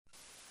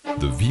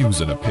The views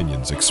and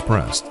opinions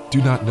expressed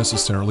do not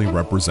necessarily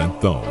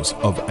represent those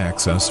of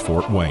Access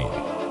Fort Wayne,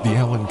 the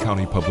Allen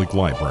County Public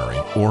Library,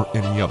 or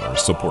any other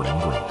supporting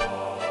group.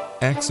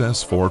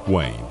 Access Fort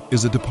Wayne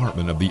is a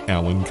department of the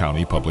Allen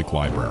County Public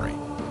Library.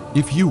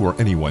 If you or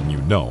anyone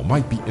you know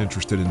might be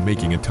interested in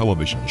making a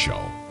television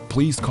show,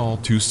 please call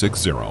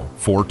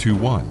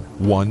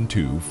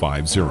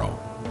 260-421-1250.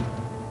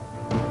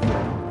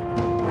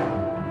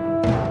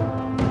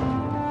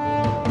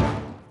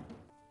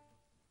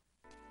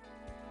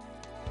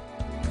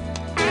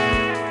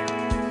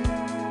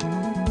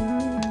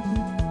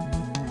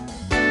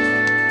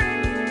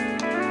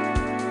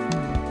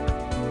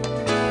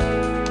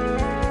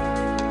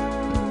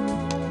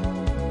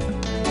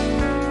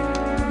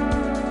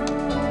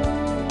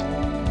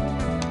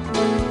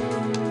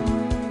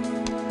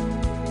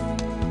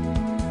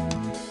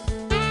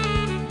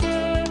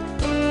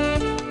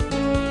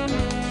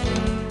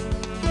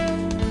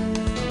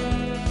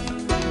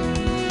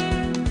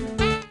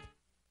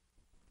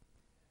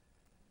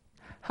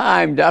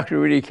 Hi, I'm Dr.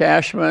 Rudy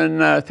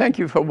Cashman. Thank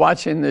you for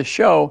watching this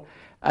show.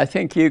 I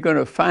think you're going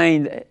to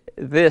find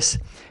this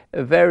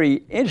very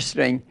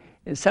interesting.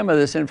 And some of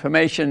this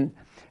information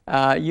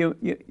you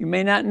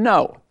may not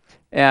know.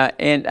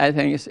 And I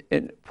think it's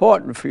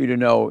important for you to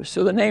know.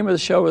 So the name of the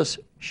show is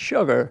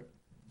Sugar,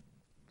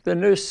 the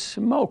New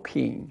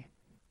Smoking.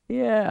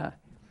 Yeah.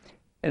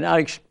 And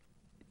I'll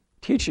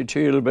teach it to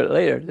you a little bit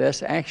later.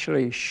 That's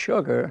actually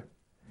sugar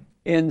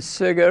in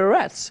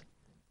cigarettes.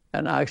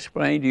 And I'll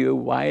explain to you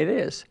why it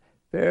is.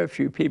 Very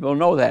few people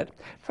know that.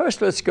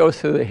 First, let's go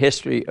through the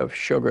history of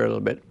sugar a little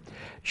bit.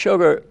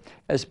 Sugar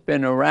has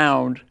been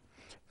around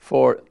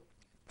for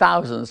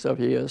thousands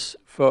of years,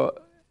 for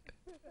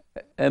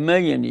a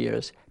million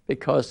years,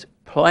 because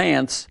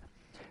plants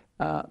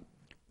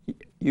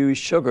use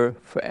sugar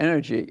for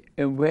energy.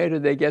 And where do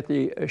they get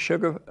the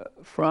sugar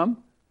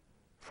from?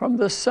 From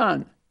the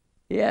sun.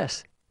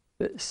 Yes,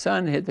 the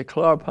sun hit the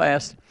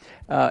chloroplast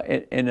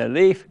in a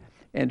leaf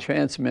and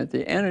transmit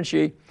the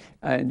energy,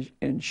 and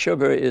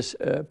sugar is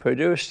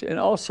produced, and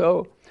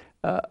also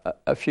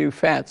a few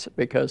fats,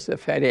 because the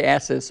fatty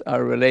acids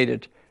are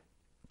related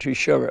to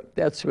sugar.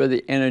 That's where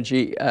the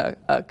energy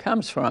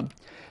comes from.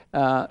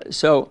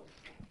 So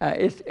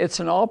it's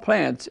in all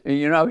plants.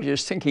 You know, I was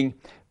just thinking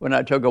when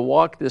I took a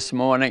walk this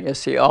morning, I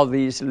see all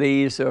these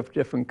leaves of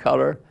different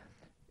color,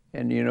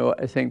 and you know,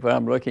 I think what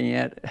I'm looking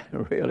at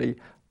really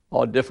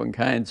all different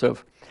kinds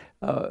of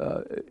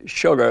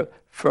sugar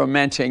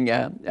fermenting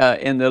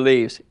in the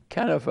leaves.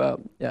 Kind of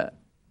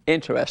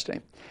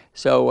interesting.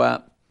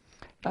 So,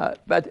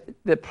 but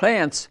the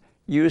plants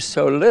use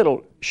so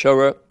little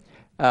sugar,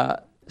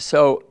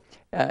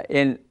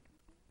 in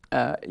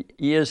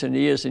years and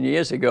years and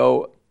years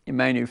ago,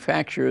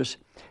 manufacturers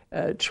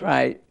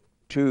tried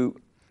to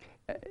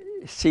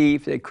see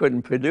if they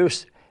couldn't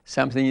produce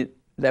something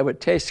that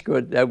would taste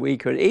good that we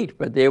could eat,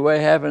 but they were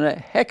having a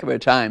heck of a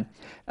time.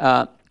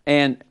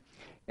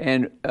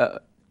 And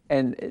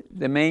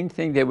the main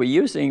thing they were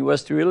using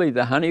was really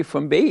the honey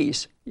from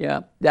bees.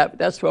 Yeah,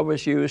 that's what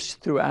was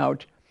used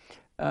throughout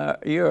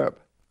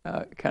Europe.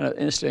 Kind of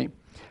interesting.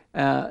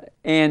 And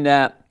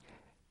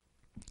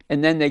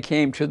then they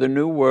came to the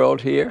New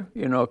World here.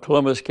 You know,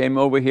 Columbus came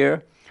over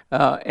here,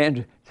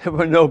 and there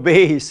were no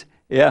bees.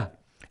 Yeah,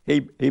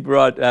 he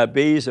brought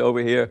bees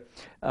over here,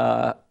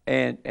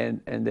 and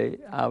they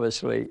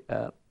obviously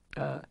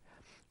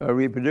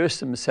reproduced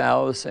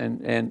themselves,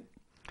 and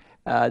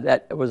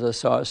that was a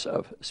source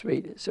of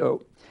sweet.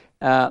 So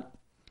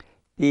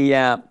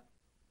the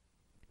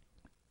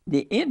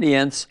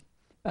Indians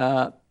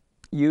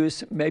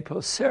used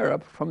maple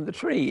syrup from the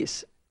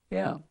trees.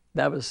 Yeah,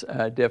 that was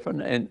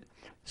different, and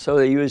so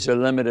they used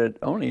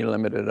only a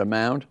limited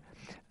amount,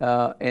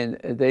 and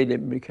they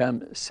didn't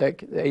become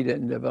sick. They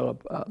didn't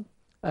develop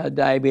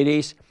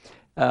diabetes,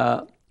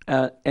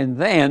 and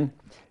then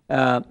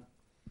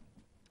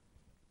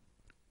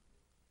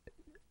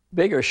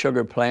bigger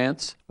sugar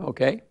plants,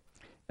 okay,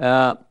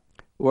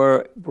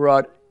 were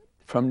brought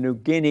from New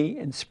Guinea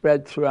and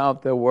spread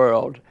throughout the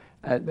world.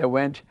 They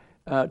went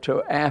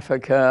to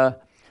Africa,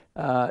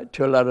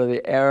 to a lot of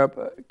the Arab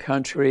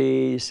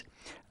countries,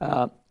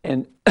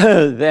 and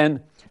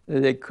then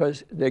they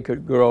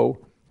could grow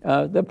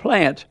the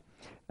plant.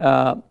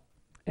 And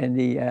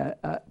the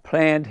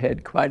plant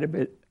had quite a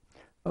bit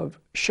of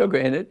sugar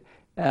in it,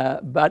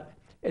 but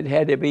it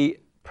had to be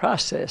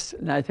processed.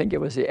 And I think it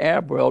was the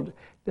Arab world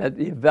that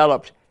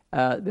developed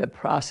the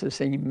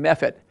processing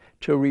method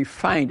to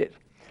refine it.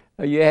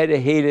 You had to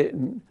heat it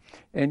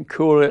and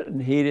cool it,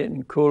 and heat it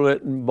and cool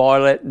it and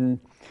boil it, and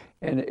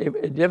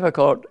a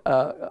difficult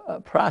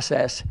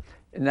process.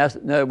 And that's,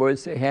 in other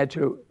words, they had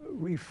to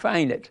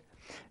refine it.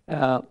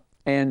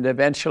 And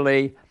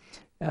eventually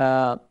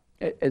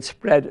it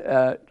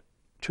spread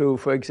to,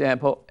 for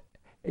example,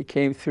 it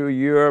came through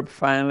Europe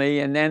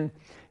finally, and then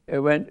it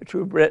went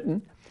through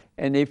Britain.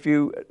 And if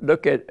you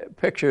look at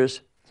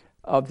pictures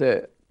of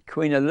the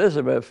Queen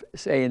Elizabeth,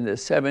 say in the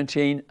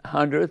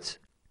 1700s,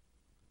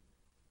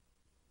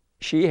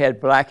 she had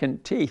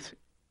blackened teeth.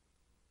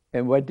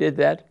 And what did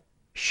that?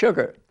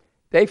 Sugar.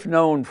 they've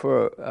known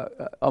for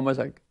almost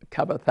a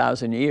couple of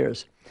thousand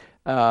years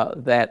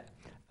that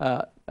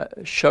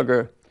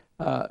sugar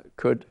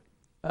could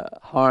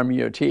harm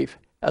your teeth.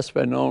 That's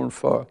been known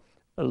for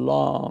a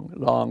long,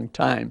 long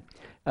time.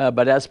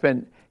 But that's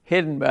been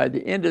hidden by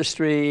the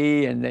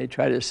industry, and they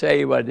try to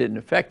say, well, it didn't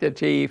affect the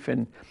teeth,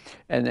 and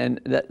then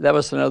that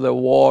was another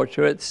war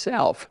to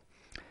itself.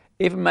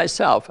 Even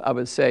myself, I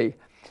would say,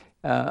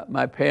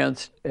 my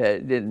parents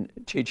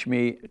didn't teach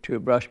me to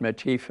brush my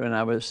teeth when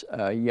I was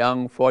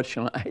young.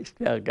 Fortunately, I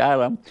still got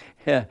them.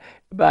 Yeah.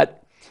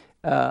 But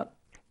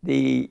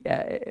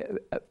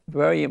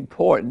very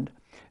important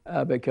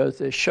because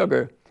the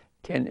sugar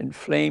can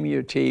inflame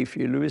your teeth.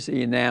 You lose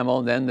the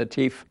enamel, then the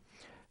teeth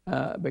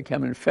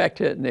become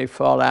infected and they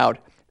fall out.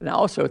 And I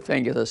also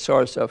think it's a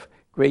source of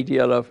great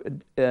deal of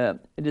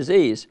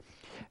disease.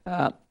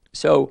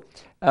 So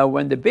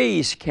when the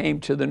bees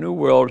came to the New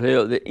World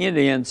here, the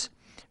Indians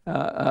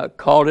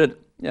called it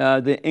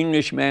the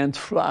Englishman's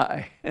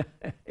fly.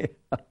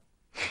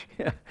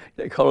 Yeah,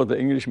 they call it the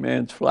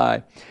Englishman's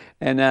fly.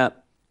 And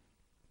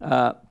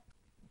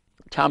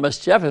Thomas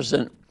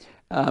Jefferson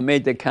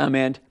made the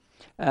comment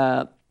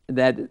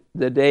that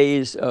the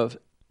days of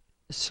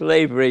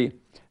slavery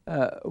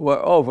were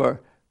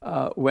over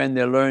when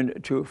they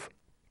learned to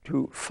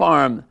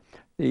farm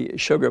the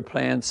sugar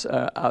plants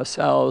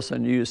ourselves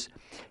and use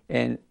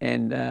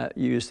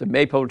the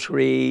maple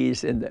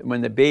trees, and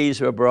when the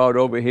bees were brought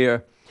over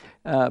here,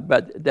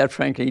 but that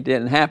frankly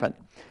didn't happen.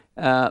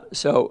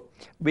 So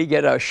we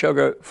get our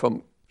sugar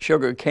from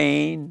sugar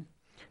cane,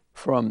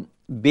 from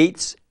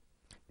beets,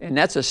 and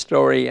that's a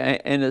story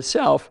in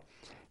itself,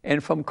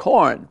 and from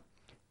corn.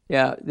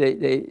 Yeah,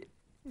 the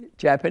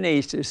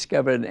Japanese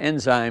discovered an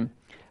enzyme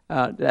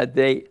that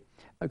they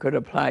could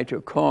apply to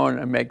corn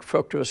and make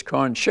fructose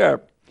corn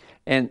syrup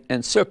and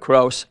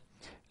sucrose,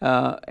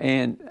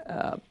 and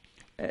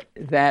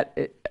that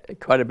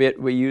quite a bit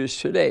we use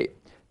today.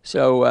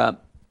 So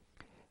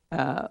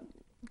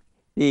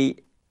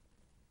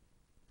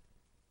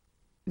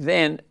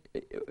then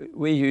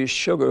we use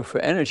sugar for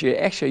energy.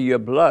 Actually, your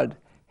blood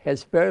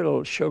has very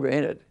little sugar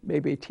in it,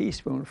 maybe a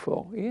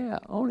teaspoonful. Yeah,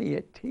 only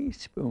a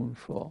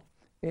teaspoonful.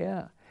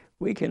 Yeah.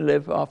 We can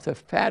live off the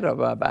fat of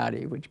our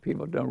body, which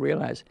people don't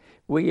realize.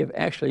 We have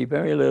actually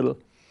very little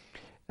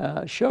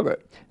sugar.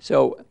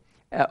 So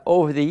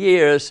over the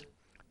years,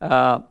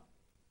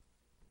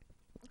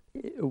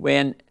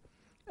 when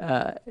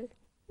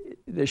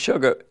the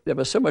sugar, there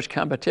was so much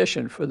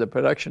competition for the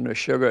production of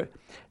sugar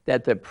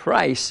that the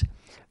price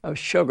of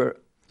sugar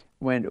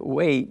went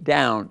way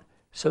down.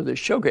 So the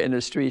sugar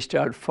industry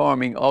started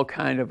forming all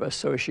kinds of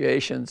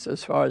associations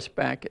as far as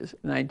back as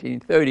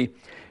 1930.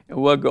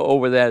 And we'll go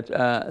over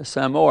that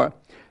some more.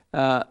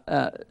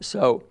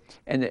 So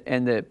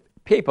the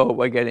people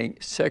were getting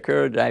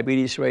sicker,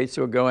 diabetes rates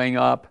were going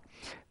up,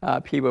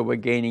 people were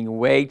gaining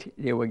weight,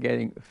 they were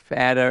getting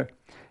fatter.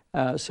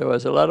 So there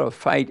was a lot of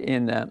fight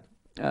in the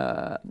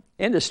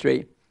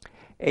industry.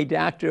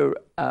 Dr.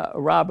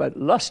 Robert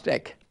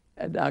Lustig,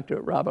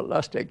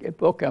 a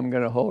book I'm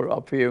going to hold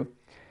up for you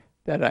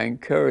that I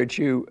encourage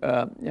you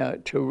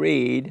to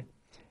read.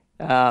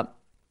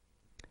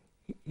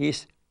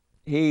 He's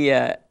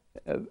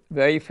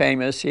very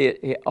famous.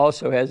 He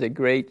also has a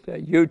great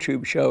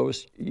YouTube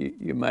shows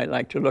you might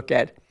like to look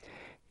at.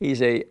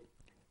 He's a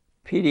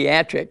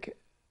pediatric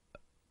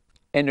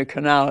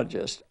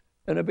endocrinologist,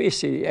 an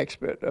obesity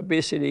expert,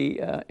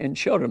 obesity in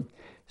children.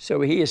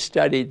 So he has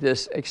studied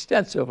this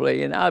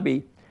extensively, and I'll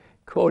be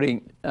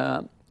quoting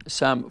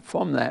some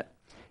from that.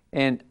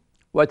 And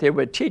what they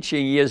were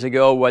teaching years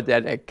ago was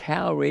that a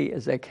calorie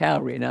is a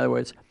calorie. In other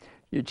words,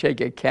 you take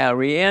a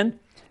calorie in,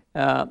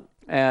 and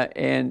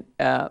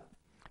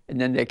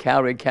then the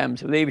calorie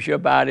leaves your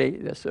body.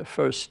 That's the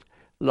first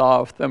law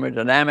of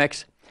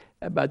thermodynamics.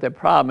 But the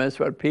problem is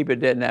what people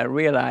did not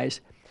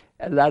realize,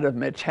 a lot of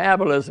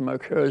metabolism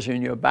occurs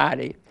in your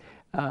body.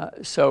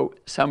 So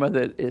some of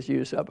it is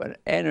used up as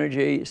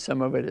energy,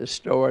 some of it is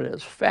stored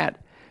as fat.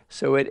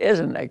 So it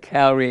isn't a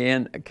calorie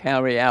in, a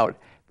calorie out.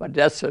 But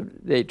that's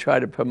what they try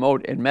to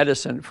promote in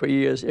medicine for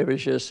years. It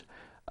was just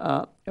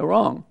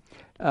wrong.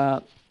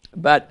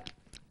 But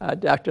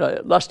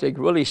Dr. Lustig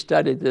really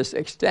studied this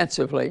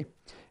extensively.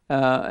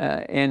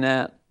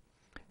 And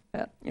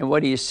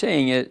what he's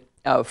saying is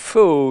our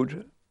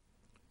food,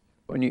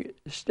 when you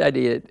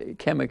study it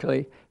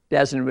chemically,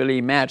 doesn't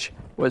really match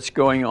what's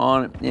going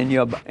on in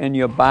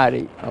your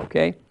body,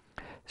 okay?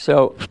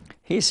 So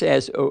he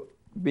says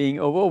being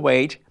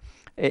overweight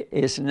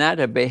is not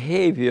a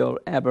behavioral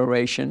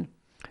aberration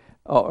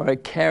or a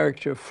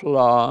character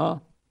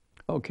flaw,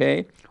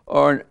 okay,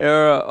 or an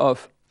error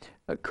of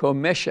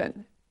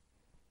commission.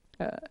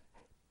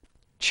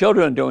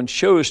 Children don't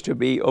choose to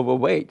be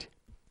overweight.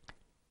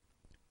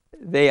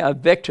 They are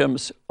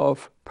victims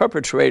of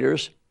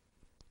perpetrators.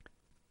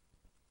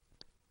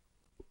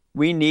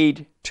 We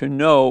need to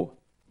know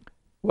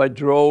what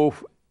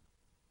drove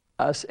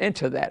us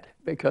into that,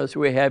 because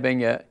we're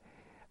having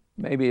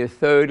maybe a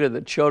third of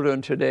the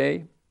children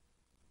today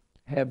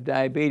have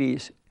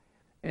diabetes,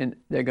 and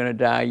they're going to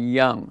die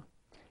young.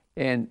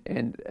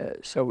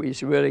 So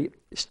he's really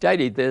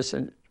studied this,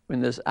 and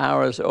when this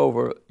hour is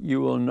over,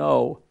 you will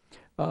know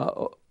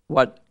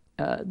what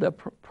the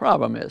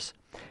problem is.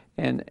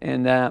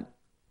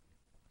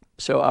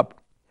 So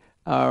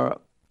our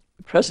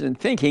present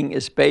thinking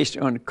is based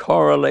on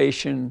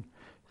correlation,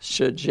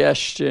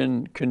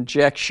 suggestion,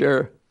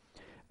 conjecture,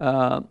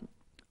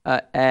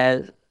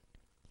 as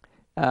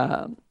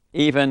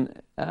even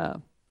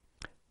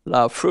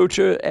la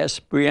fruta es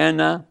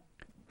buena,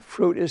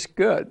 fruit is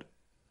good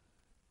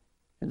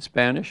in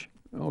Spanish,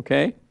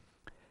 okay?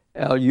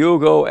 El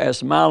jugo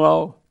es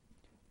malo,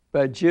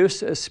 but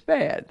juice is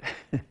bad.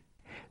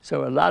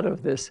 So a lot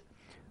of this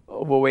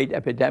overweight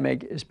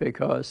epidemic is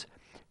because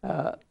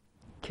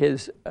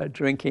kids are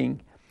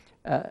drinking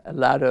a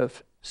lot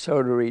of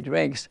sodary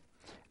drinks,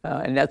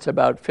 and that's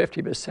about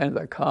 50% of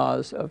the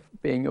cause of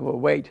being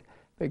overweight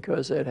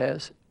because it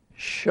has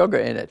sugar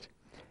in it,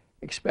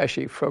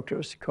 especially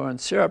fructose corn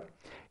syrup,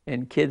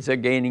 and kids are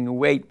gaining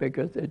weight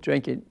because they're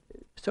drinking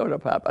soda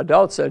pop.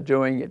 Adults are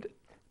doing it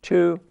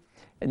too,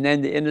 and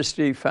then the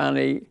industry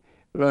finally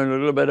learned a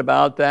little bit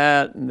about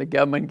that, and the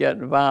government got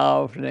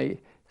involved, and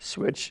they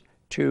switched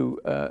to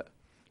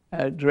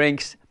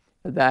drinks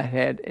that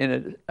had in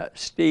it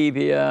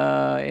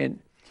stevia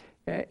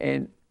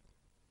and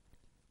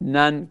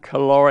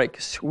non-caloric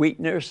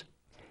sweeteners.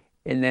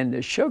 And then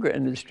the sugar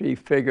industry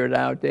figured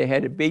out they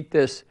had to beat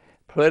this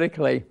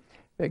politically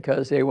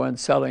because they weren't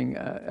selling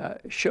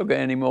sugar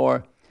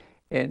anymore.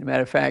 And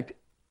matter of fact,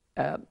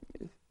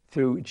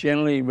 through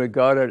generally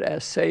regarded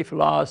as safe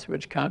laws,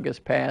 which Congress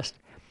passed,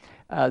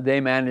 they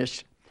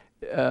managed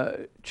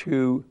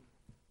to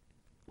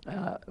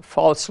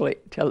falsely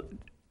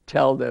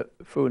tell the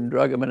Food and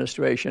Drug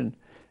Administration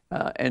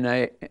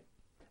and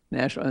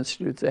National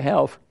Institutes of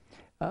Health,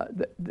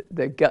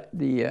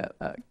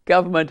 the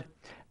government,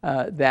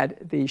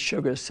 that these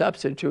sugar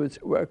substitutes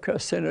were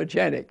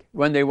carcinogenic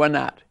when they were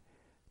not.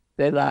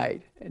 They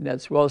lied, and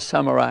that's well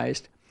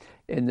summarized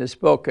in this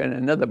book and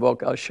another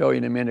book I'll show you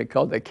in a minute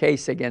called The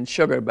Case Against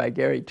Sugar by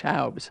Gary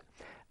Taubes.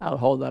 I'll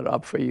hold that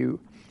up for you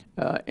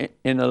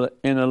in a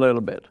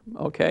little bit,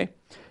 okay?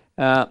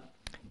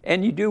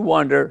 And you do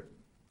wonder,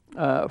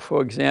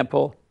 for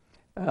example,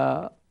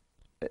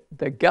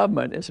 the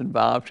government is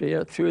involved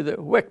here through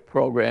the WIC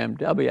program,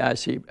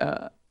 WIC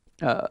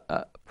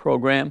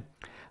program,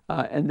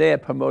 and they are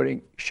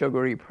promoting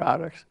sugary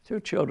products to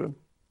children,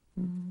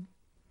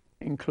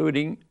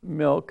 including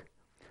milk.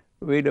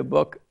 Read a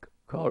book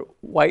called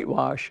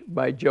Whitewash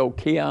by Joe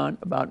Keon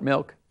about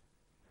milk.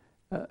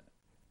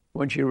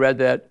 Once you read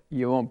that,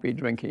 you won't be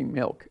drinking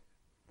milk.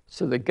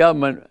 So the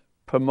government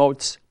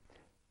promotes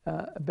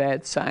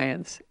bad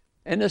science,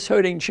 and it's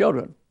hurting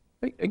children.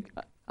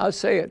 I'll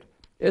say it.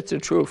 It's the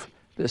truth.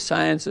 The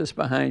science is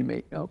behind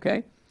me,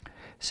 okay?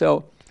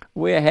 So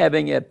we're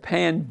having a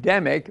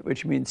pandemic,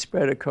 which means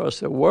spread across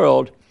the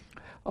world,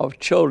 of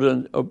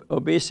children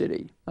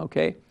obesity,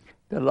 okay?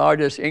 The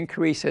largest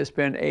increase has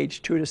been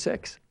age 2 to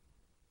 6.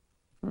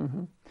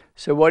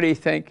 So what do you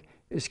think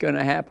is going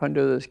to happen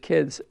to those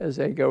kids as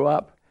they grow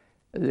up?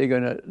 Are they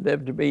going to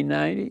live to be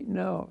 90?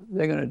 No,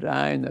 they're going to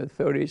die in their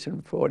 30s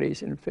and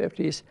 40s and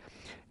 50s,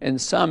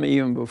 and some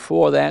even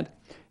before that.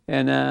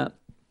 And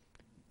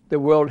the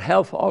World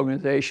Health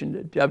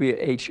Organization, the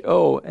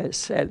WHO, has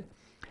said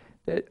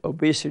that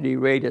obesity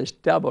rate has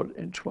doubled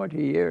in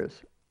 20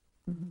 years.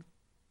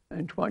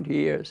 In 20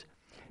 years.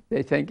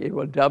 They think it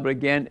will double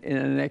again in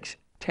the next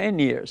 10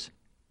 years,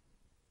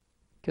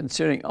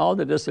 considering all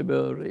the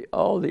disability,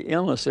 all the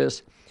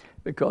illnesses,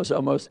 because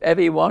almost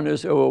everyone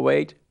is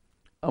overweight.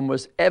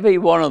 Almost every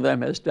one of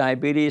them has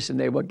diabetes, and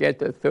they will get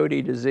the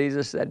 30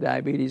 diseases that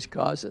diabetes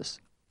causes.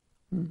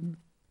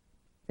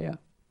 Yeah,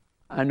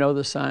 I know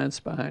the science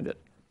behind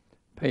it.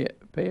 Pay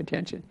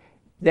attention.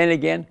 Then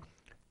again,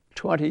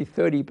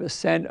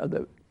 20-30% of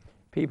the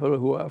people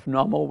who are of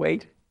normal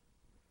weight,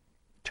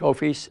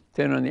 trophies,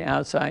 thin on the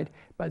outside,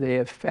 but they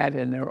have fat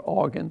in their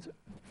organs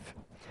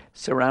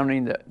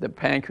surrounding the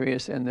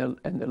pancreas and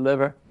the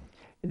liver.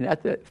 And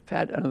not the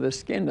fat under the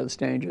skin that's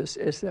dangerous,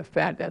 it's the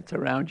fat that's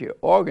around your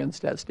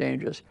organs that's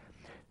dangerous.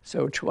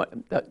 So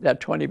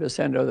that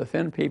 20% of the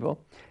thin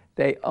people,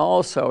 they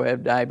also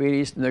have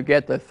diabetes, and they'll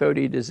get the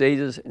 30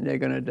 diseases, and they're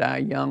going to die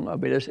young or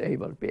be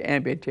disabled, be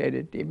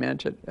amputated,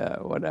 demented,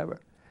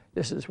 whatever.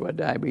 This is what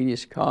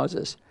diabetes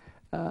causes.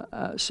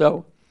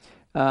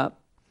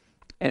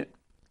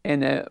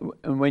 And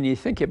when you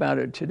think about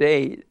it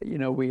today, you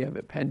know, we have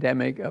a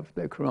pandemic of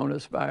the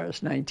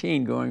coronavirus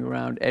 19 going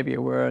around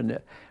everywhere, and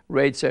the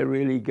rates are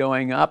really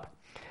going up.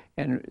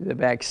 And the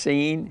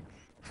vaccine,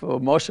 for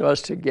most of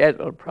us to get,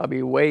 will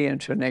probably way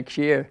into next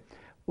year.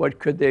 What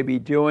could they be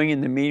doing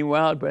in the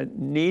meanwhile? But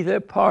neither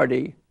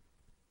party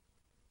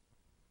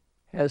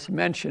has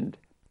mentioned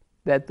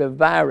that the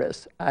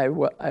virus,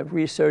 I've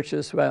researched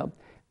as well,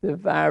 the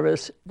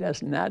virus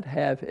does not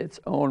have its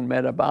own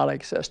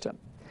metabolic system.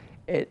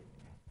 A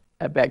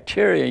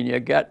bacteria in your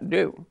gut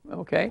do,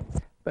 okay?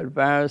 But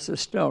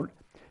viruses don't.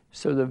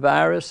 So the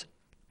virus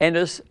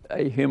enters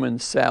a human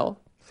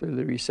cell through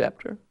the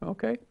receptor,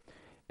 okay?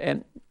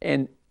 And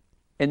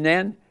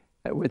then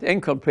with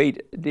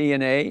incomplete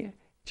DNA,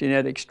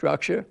 genetic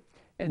structure,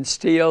 and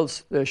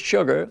steals the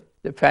sugar,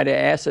 the fatty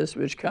acids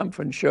which come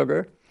from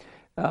sugar,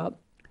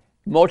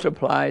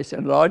 multiplies,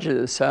 enlarges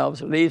the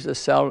cells, leaves the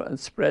cell and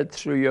spreads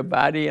through your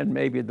body and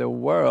maybe the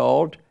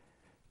world.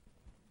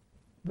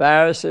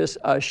 Viruses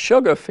are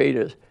sugar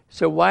feeders.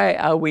 So why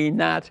are we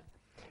not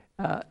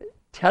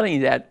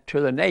telling that to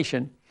the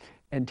nation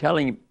and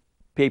telling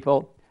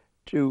people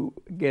to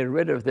get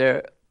rid of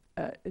their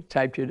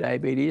type 2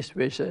 diabetes,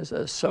 which is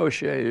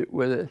associated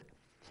with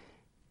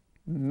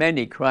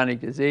many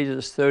chronic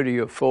diseases, 30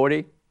 or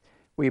 40.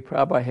 We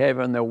probably have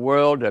in the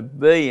world 1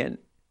 billion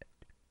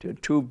to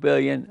 2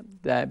 billion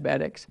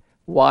diabetics.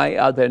 Why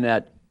are they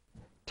not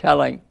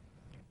telling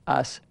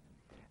us?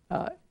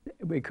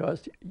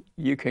 Because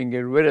you can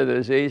get rid of the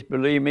disease.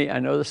 Believe me, I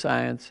know the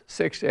science.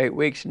 6 to 8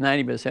 weeks,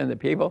 90% of the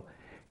people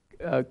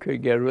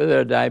could get rid of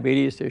their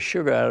diabetes. The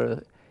sugar out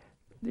of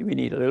we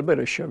need a little bit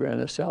of sugar in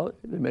the cell.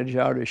 The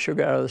majority of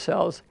sugar out of the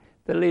cells,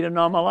 they lead a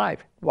normal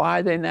life. Why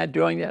are they not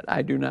doing that?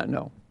 I do not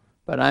know.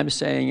 But I'm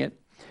saying it.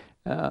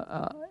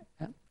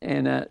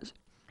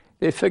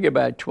 They figure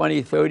by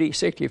 2030,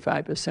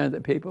 65% of the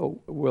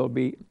people will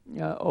be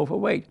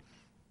overweight.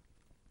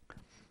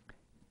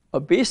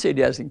 Obesity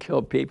doesn't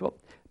kill people,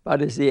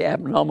 but it's the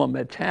abnormal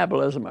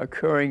metabolism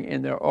occurring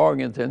in their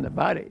organs in the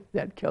body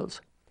that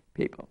kills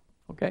people,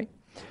 okay?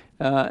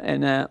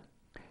 And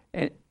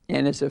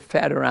it's a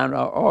fat around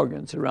our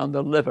organs, around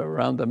the liver,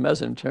 around the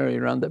mesentery,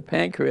 around the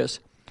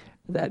pancreas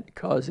that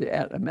cause the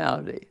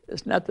abnormality.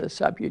 It's not the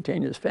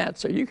subcutaneous fat.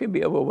 So you can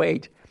be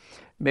overweight,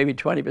 maybe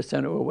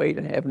 20% overweight,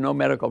 and have no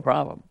medical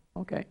problem,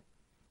 okay?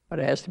 But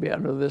it has to be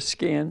under the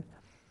skin,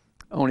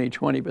 only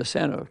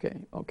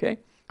 20%, okay?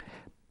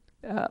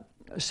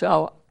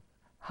 So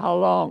how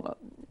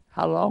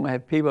long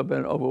have people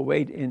been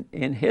overweight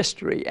in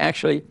history?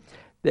 Actually,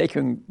 they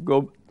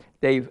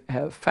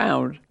have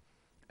found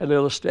a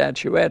little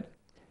statuette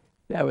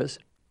that was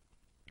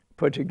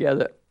put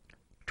together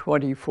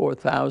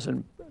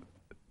 24,000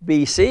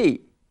 BC,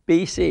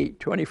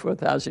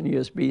 24,000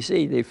 years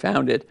BC. They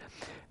found it,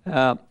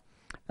 and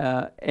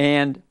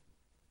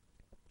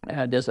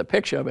there's a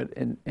picture of it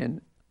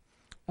in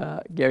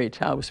Gary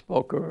Taubes'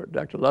 book or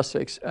Dr.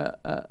 Lustig's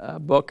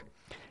book,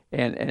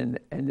 and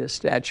the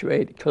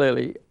statuette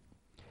clearly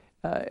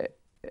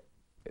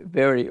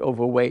very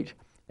overweight.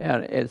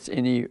 And it's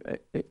in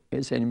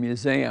a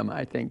museum,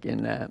 I think,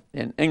 in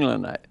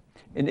England,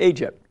 in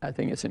Egypt. I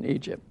think it's in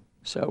Egypt.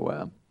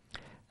 So,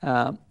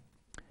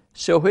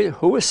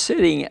 who is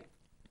sitting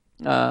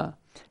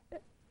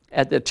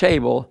at the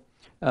table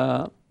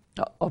of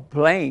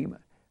blame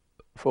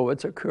for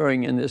what's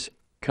occurring in this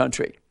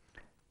country?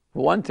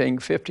 For one thing,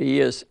 50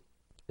 years,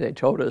 they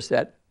told us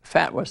that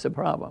fat was the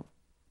problem.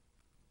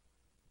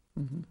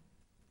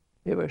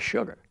 It was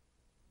sugar.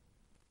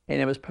 And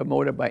it was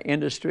promoted by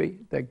industry,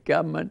 the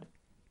government,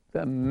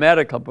 the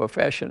medical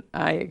profession.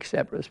 I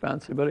accept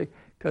responsibility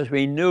because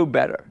we knew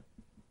better.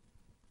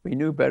 We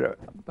knew better,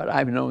 but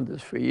I've known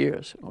this for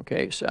years,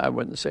 okay? So I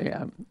wouldn't say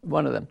I'm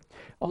one of them.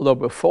 Although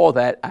before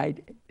that, I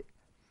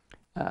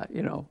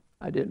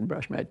didn't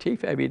brush my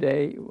teeth every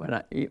day when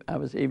I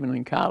was even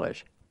in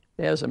college.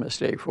 There's a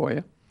mistake for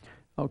you,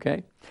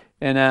 okay?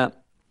 And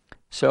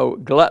so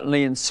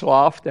gluttony and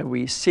sloth, that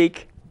we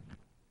seek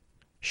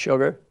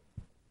sugar,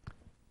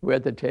 we're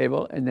at the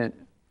table, and then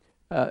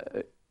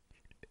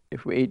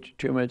if we eat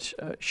too much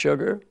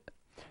sugar,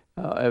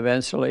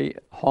 eventually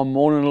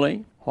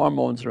hormonally,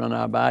 hormones run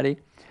our body,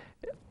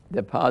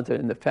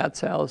 deposit in the fat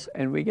cells,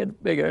 and we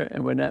get bigger,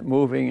 and we're not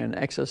moving and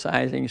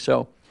exercising.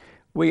 So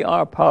we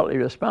are partly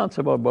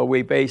responsible, but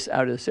we base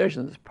our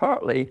decisions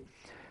partly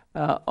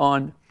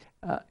on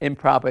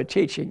improper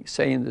teaching,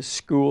 say in the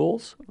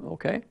schools,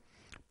 okay,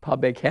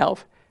 public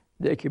health.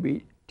 They could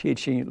be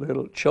teaching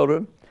little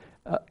children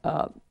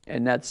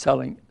and not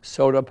selling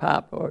soda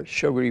pop or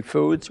sugary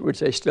foods, which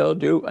they still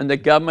do, and the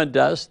government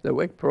does, the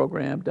WIC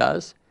program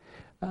does,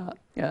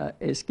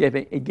 is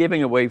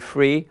giving away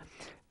free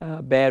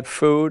bad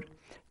food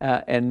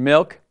and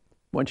milk.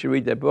 Once you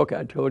read the book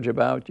I told you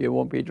about, you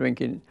won't be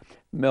drinking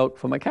milk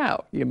from a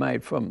cow. You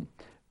might from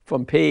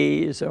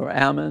peas or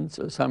almonds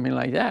or something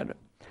like that,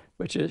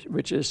 which is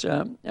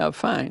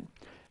fine.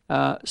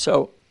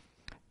 So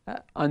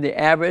on the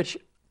average,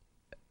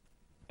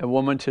 a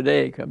woman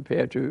today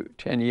compared to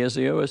 10 years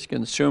ago is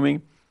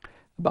consuming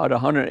about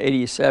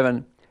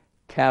 187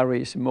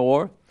 calories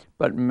more,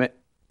 but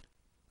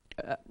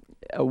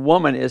a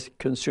woman is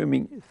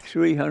consuming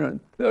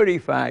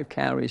 335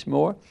 calories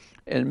more,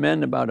 and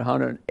men about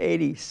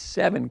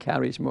 187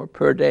 calories more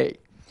per day.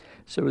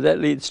 So that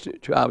leads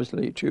to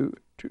obviously to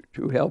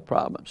health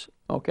problems,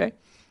 okay?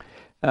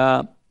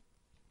 One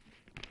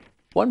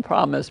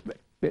problem has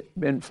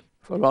been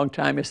for a long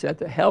time is that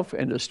the health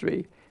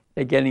industry,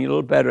 they're getting a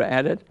little better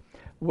at it,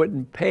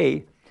 wouldn't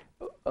pay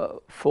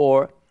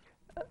for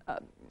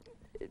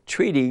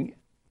treating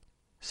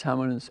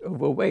someone who's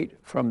overweight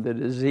from the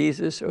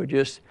diseases, or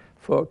just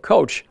for a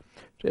coach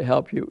to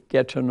help you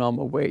get to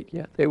normal weight.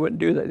 Yeah, they wouldn't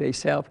do that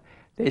themselves.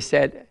 They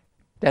said,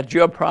 that's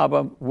your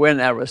problem, we're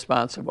not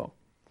responsible.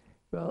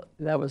 Well,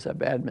 that was a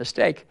bad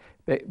mistake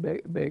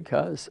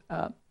because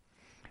the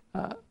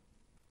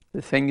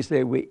things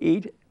that we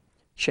eat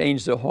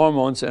change the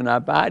hormones in our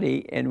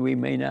body, and we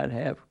may not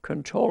have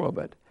control of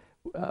it.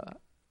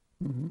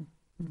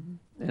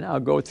 And I'll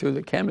go through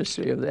the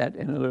chemistry of that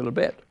in a little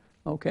bit,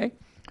 okay?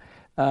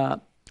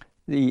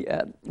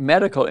 The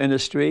medical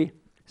industry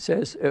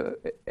says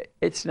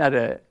it's not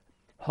a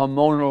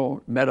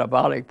hormonal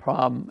metabolic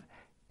problem.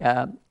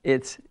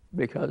 It's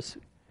because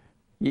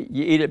you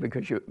eat it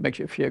because it makes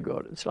you feel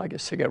good. It's like a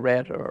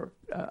cigarette or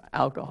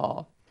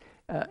alcohol.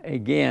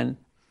 Again,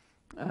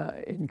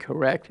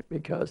 incorrect,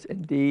 because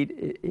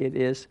indeed it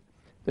is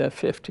the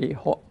 50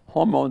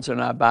 hormones in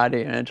our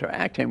body and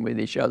interacting with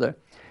each other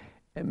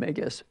and make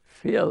us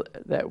feel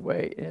that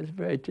way. It's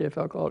very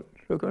difficult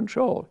to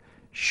control.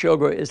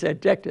 Sugar is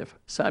addictive.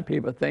 Some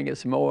people think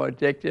it's more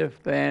addictive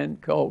than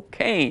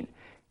cocaine.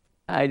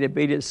 I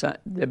debated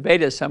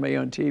somebody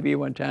on TV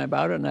one time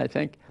about it, and I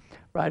think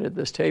right at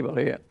this table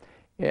here.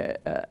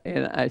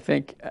 And I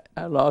think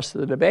I lost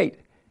the debate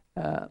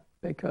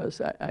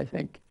because I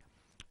think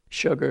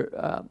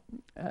sugar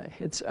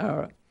hits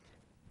our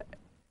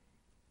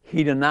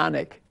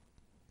hedonic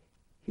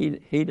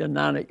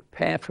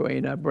pathway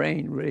in our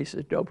brain,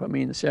 releases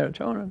dopamine and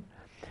serotonin.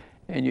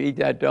 And you eat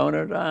that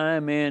donut,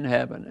 I'm in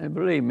heaven. And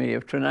believe me,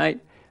 if tonight,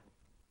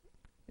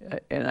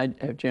 and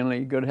I have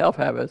generally good health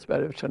habits,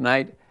 but if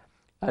tonight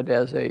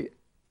there's a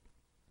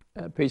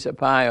piece of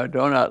pie or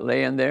donut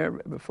laying there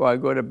before I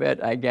go to bed,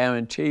 I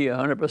guarantee you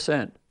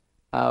 100%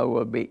 I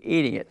will be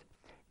eating it.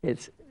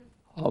 It's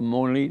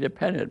hormonally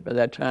dependent. By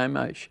that time,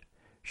 I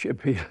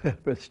should be a little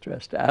bit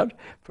stressed out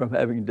from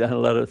having done a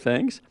lot of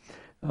things.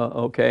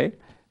 Okay.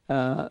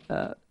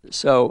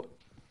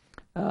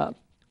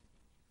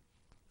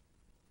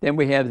 Then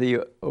we have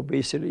the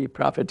obesity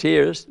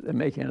profiteers. They're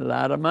making a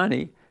lot of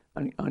money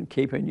on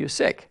keeping you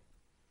sick,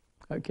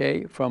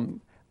 okay,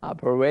 from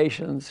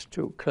operations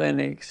to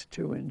clinics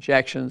to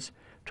injections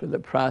to the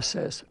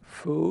processed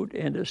food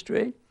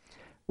industry,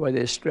 where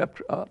they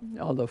stripped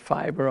all the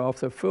fiber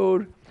off the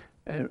food.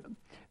 And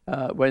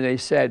when they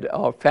said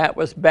all fat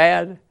was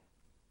bad,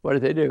 what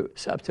did they do?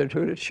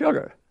 Substituted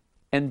sugar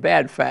and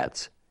bad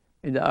fats.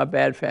 And our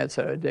bad fats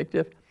are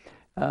addictive,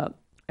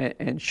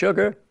 and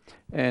sugar.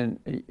 And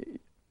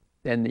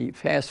then the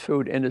fast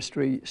food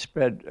industry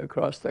spread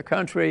across the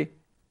country,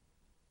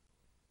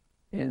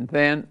 and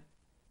then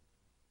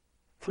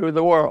through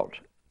the world.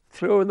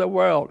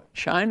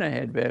 China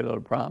had very little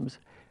problems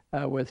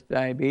with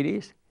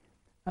diabetes.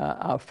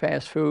 Our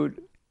fast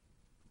food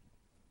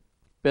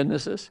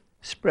businesses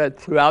spread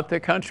throughout the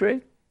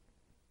country,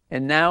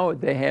 and now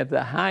they have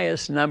the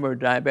highest number of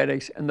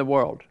diabetics in the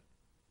world.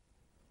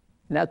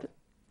 Not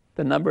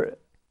the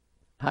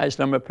highest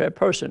number per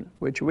person,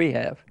 which we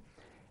have.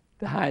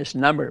 The highest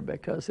number,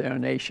 because they're a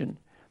nation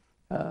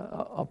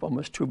of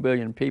almost 2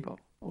 billion people,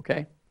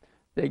 okay?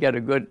 They got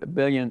a good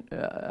billion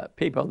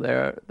people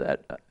there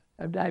that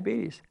have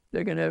diabetes.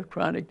 They're going to have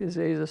chronic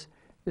diseases.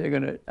 They're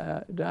going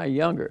to die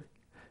younger.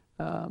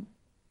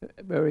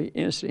 Very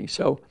interesting.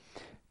 So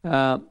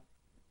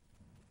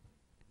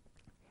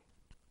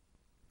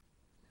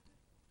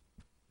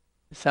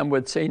some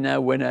would say now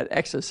we're not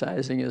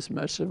exercising as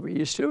much as we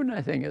used to, and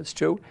I think it's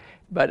true.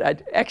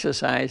 But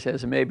exercise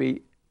has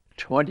maybe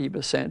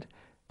 20%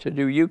 to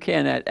do. You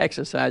cannot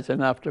exercise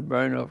enough to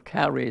burn off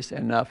calories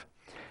enough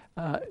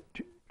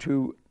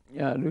to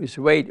lose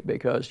weight,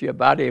 because your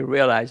body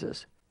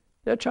realizes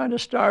they're trying to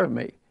starve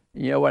me.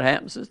 You know what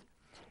happens is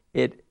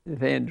it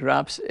then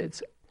drops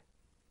its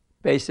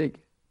basic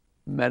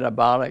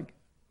metabolic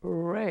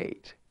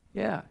rate.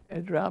 Yeah,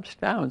 it drops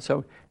down.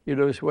 So you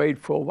lose weight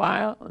for a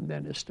while, and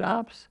then it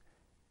stops,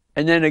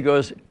 and then it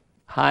goes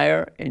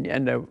higher, and you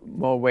end up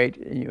more weight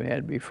than you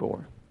had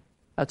before.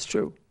 That's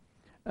true.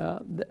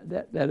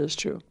 That is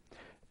true.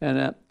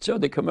 And so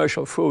the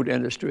commercial food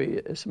industry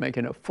is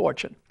making a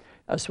fortune,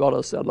 as well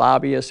as the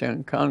lobbyists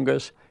in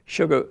Congress.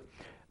 Sugar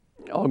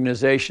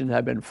organizations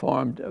have been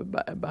formed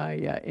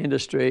by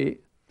industry,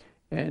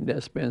 and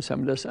there's been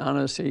some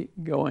dishonesty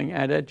going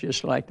at it,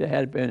 just like there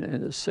had been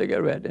in the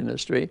cigarette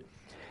industry.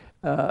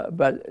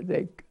 But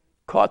they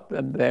caught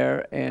them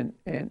there, and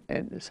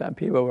some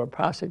people were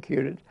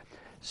prosecuted.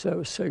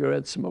 So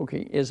cigarette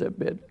smoking is a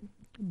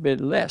bit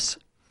less.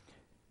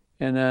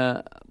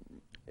 And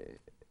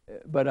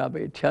but I'll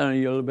be telling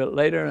you a little bit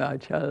later, and I'll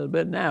tell you a little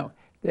bit now.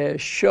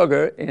 There's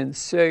sugar in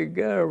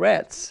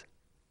cigarettes.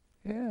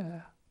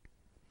 Yeah.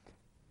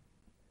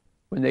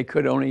 When they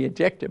could only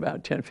addict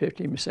about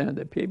 10-15% of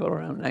the people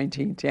around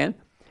 1910,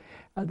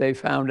 they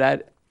found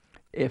out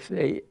if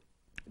they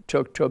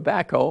took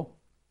tobacco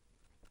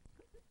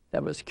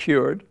that was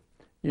cured,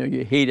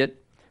 you heat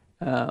it,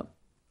 and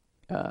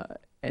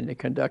the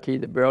Kentucky,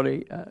 the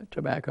burley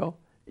tobacco,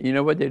 you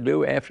know what they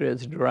do after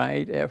it's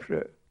dried,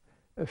 after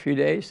a few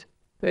days?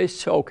 They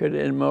soak it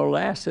in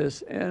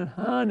molasses and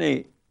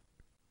honey.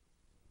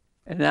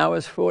 And now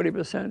it's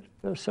 40%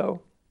 or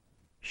so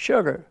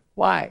sugar.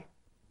 Why?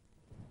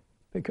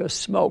 Because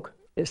smoke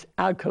is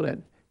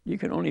alkaline. You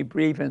can only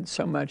breathe in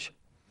so much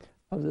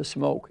of the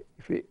smoke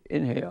if you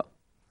inhale.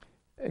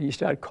 you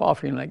start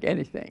coughing like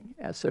anything.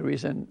 That's the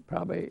reason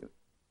probably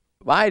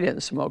why I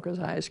didn't smoke as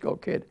a high school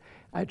kid.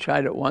 I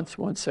tried it once,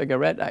 one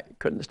cigarette. I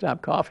couldn't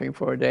stop coughing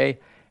for a day,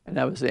 and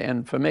that was the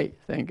end for me,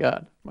 thank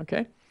God,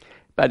 okay?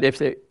 But if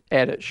they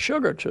added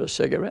sugar to the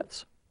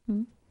cigarettes,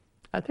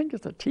 I think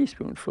it's a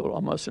teaspoonful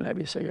almost in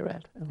every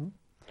cigarette.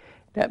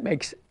 That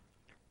makes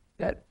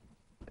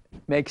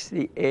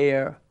the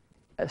air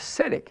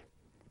acidic.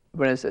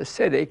 When it's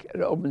acidic,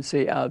 it opens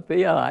the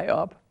alveoli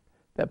up,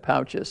 the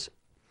pouches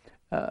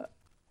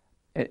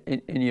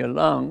in your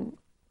lung,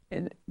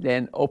 and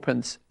then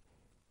opens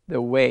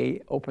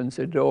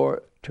the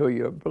door to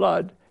your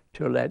blood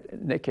to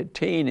let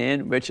nicotine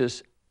in, which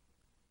is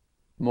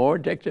more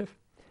addictive,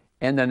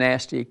 and the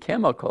nasty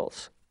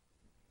chemicals.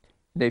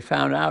 They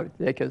found out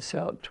they could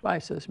sell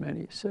twice as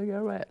many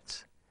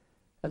cigarettes.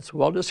 That's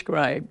well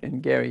described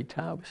in Gary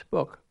Taub's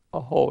book, a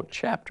whole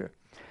chapter.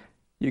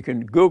 You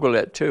can Google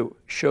it too,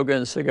 Sugar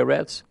and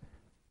Cigarettes,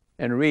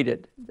 and read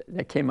it.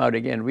 That came out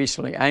again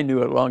recently. I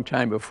knew it a long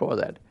time before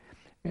that.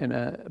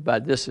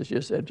 But this is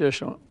just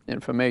additional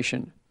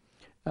information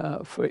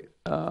for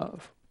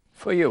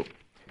you.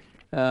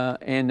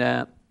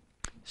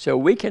 So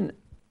we can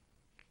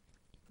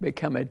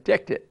become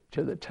addicted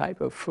to the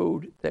type of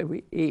food that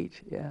we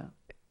eat.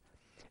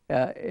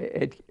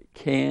 It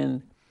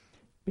can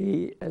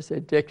be as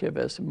addictive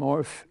as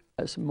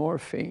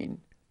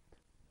morphine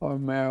or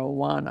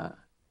marijuana.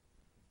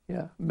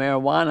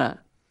 Marijuana,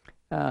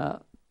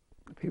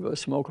 people who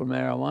smoke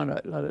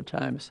marijuana a lot of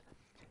times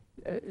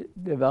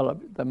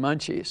develop the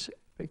munchies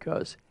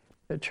because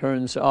it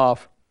turns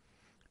off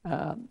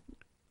their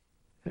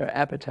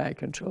appetite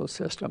control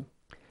system,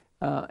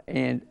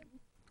 and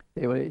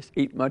they will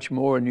eat much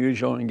more than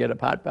usual and get a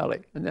pot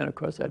belly, and then of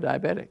course they're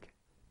diabetic.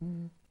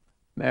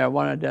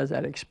 Marijuana does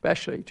that,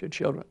 especially to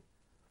children.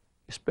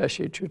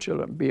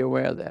 Be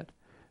aware of that.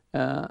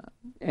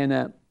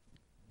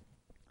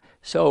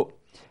 So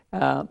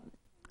a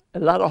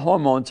lot of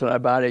hormones in our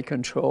body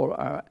control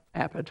our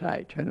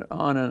appetite, turn it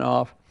on and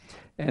off,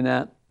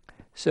 and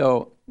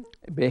so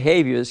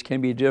behaviors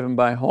can be driven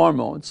by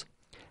hormones.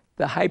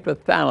 The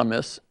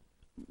hypothalamus,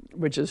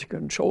 which is a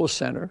control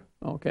center,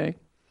 okay,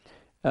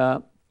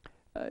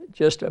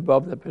 just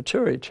above the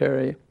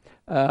pituitary,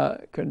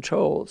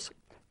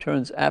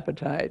 turns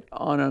appetite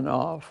on and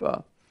off.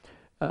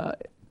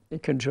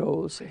 It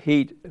controls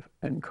heat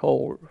and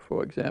cold,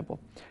 for example.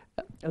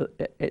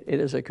 It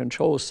is a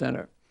control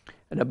center.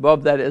 And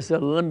above that is the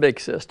limbic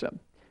system,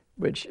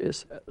 which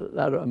is a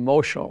lot of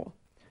emotional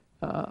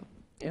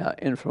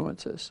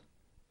influences,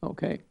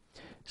 okay?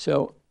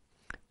 So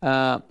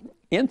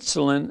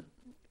insulin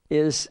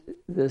is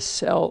the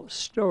cell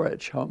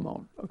storage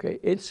hormone, okay?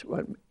 It's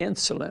what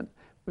insulin,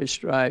 which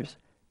drives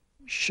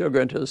sugar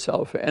into the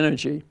cell for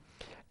energy,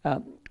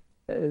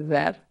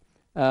 that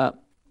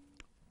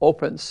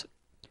opens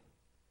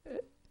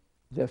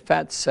the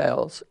fat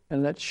cells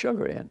and lets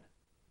sugar in.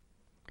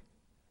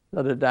 A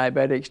lot of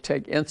diabetics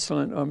take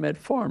insulin or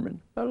metformin.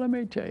 But let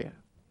me tell you,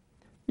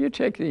 you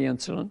take the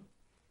insulin,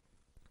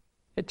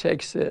 it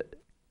takes the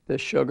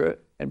sugar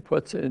and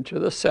puts it into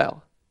the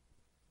cell.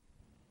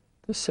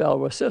 The cell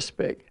was this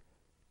big.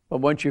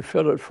 But once you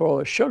fill it full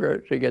of sugar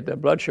to get the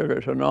blood sugar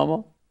to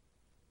normal,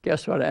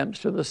 guess what happens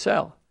to the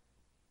cell?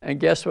 And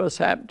guess what's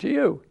happened to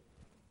you?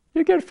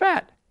 You get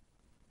fat.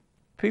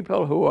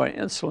 People who are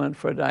insulin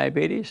for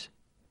diabetes,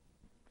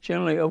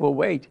 generally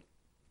overweight.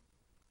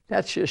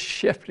 That's just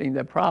shifting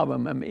the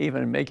problem and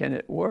even making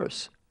it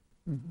worse.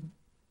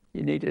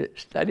 You need to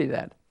study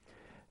that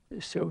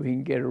so we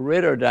can get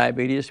rid of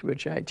diabetes,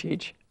 which I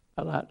teach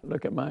a lot.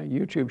 Look at my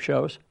YouTube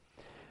shows.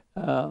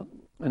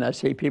 And I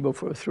see people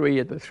for free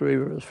at the Three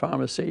Rivers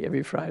Pharmacy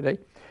every Friday.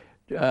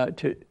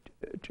 To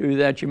do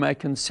that, you might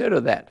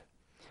consider that.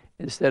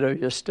 Instead of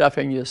just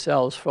stuffing your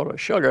cells full of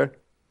sugar,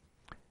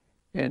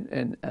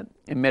 and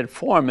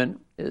metformin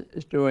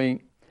is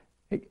doing,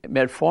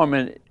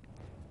 metformin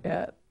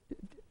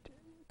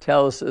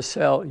tells the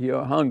cell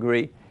you're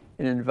hungry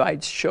and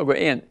invites sugar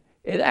in.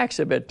 It acts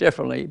a bit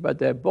differently, but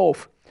they're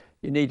both,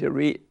 you need to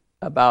read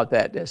about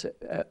that. There's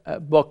a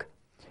book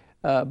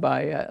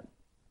by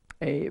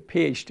a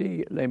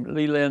PhD named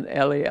Leland,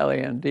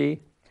 L-E-L-A-N-D.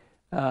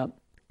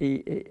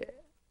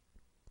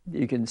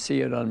 You can see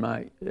it on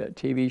my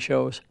TV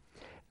shows.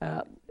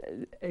 A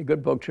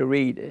good book to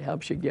read. It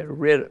helps you get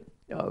rid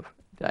of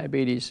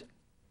diabetes.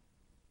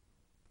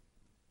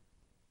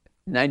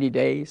 90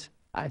 days.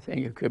 I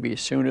think it could be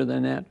sooner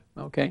than that,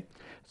 okay?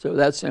 So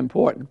that's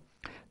important.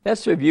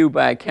 Let's review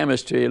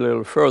biochemistry a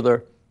little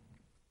further.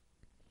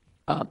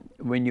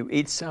 When you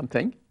eat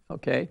something,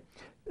 okay,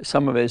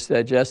 some of it's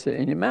digested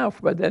in your mouth,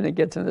 but then it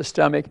gets in the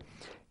stomach,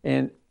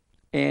 and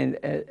there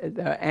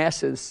are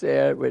acids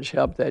there which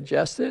help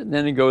digest it, and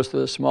then it goes to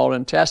the small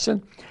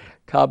intestine.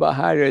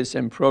 Carbohydrates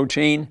and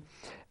protein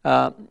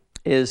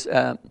is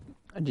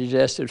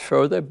digested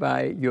further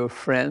by your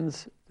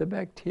friends, the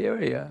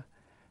bacteria.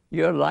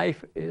 Your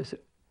life is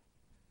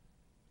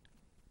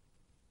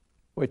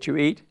what you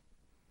eat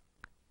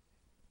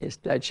is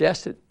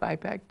digested by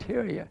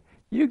bacteria.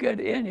 You get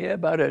in here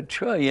about 1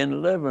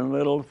 trillion living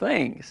little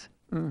things,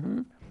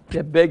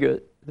 They're bigger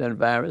than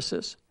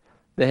viruses.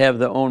 They have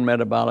their own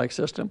metabolic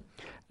system.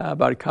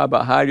 But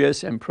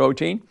carbohydrates and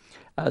protein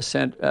are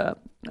sent to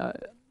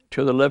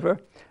the liver,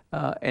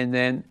 and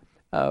then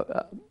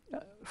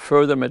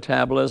further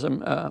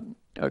metabolism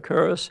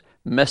occurs.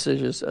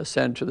 Messages are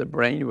sent to the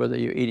brain, whether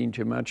you're eating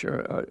too much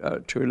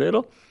or too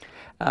little.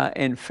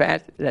 And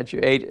fat that you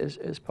ate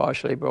is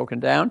partially broken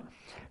down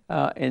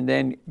and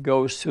then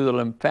goes through the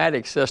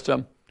lymphatic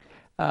system,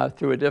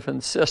 through a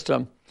different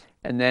system,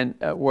 and then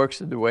works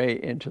its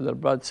way into the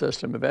blood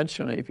system.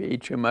 Eventually, if you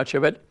eat too much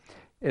of it,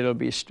 it'll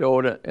be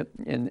stored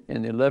in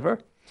the liver.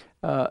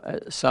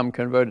 Some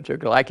converted to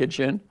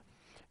glycogen,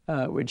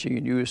 which you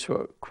can use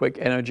for quick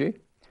energy.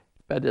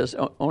 But there's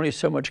only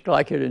so much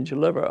glycogen in your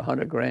liver,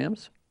 100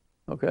 grams.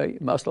 Okay,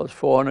 muscle is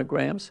 400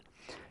 grams,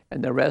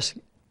 and the rest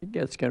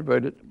gets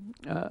converted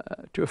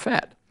to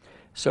fat.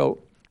 So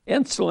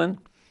insulin,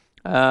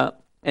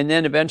 and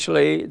then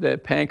eventually the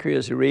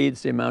pancreas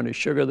reads the amount of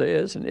sugar there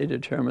is, and it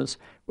determines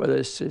whether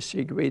it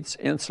secretes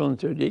insulin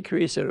to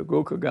decrease it or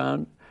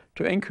glucagon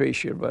to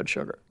increase your blood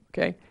sugar.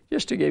 Okay,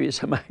 just to give you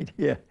some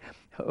idea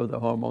of the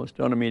hormones.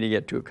 Don't mean to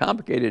get too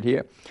complicated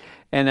here.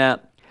 And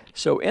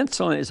so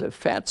insulin is a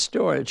fat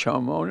storage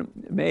hormone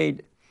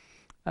made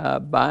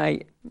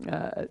by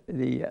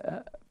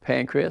the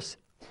pancreas,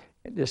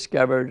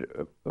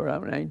 discovered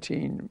around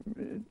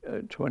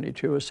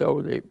 1922 or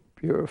so. They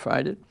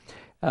purified it,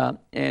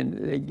 and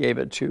they gave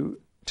it to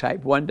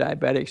type 1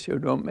 diabetics who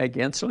don't make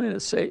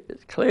insulin.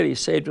 It clearly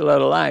saved a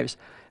lot of lives,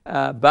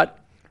 but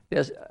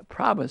there's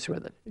problems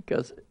with it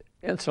because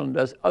insulin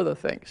does other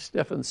things,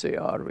 stiffens the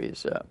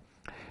arteries,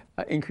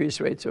 increased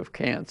rates of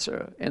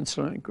cancer,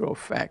 insulin growth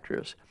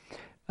factors.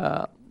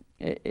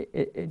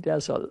 It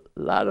does a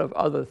lot of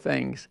other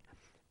things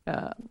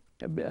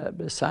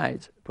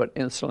besides put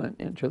insulin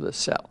into the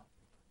cell.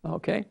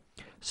 Okay?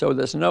 So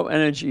there's no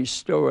energy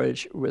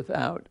storage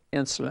without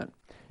insulin.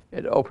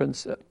 It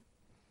opens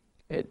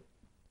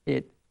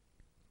it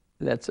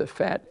lets the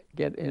fat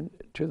get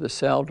into the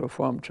cell to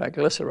form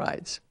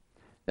triglycerides.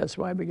 That's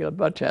why we get a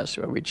blood test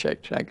where we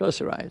check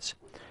triglycerides.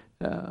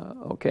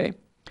 Okay?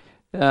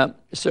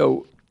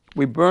 So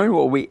we burn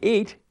what we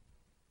eat,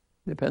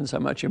 depends how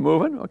much you're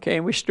moving, okay,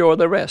 and we store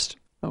the rest,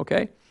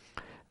 okay?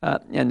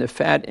 And the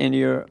fat in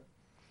your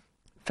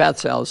fat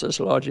cells is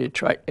largely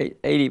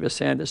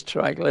 80% is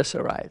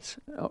triglycerides,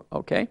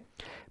 okay?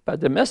 But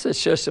the message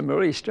system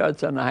really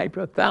starts on the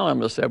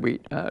hypothalamus that we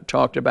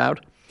talked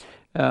about,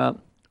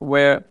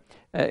 where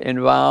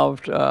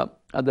involved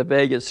the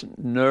vagus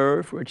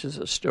nerve, which is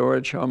a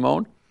storage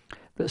hormone,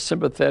 the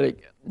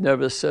sympathetic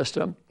nervous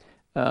system,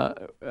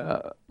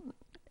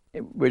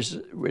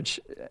 which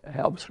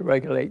helps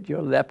regulate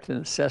your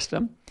leptin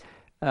system,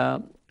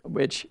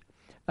 which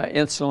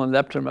insulin and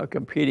leptin are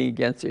competing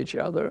against each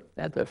other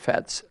at the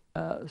fat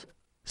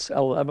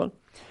cell level,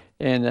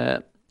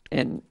 and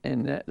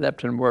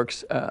leptin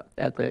works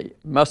at the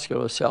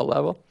muscular cell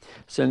level.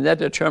 So that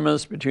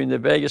determines between the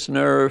vagus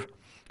nerve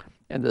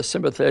and the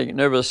sympathetic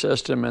nervous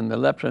system, and the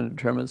leptin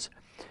determines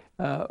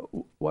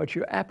what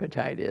your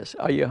appetite is.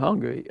 Are you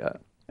hungry?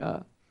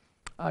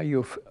 Are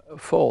you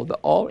full? They're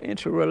all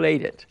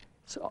interrelated.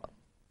 So,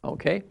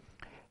 okay?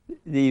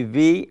 The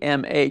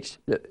VMH,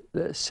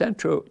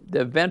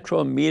 the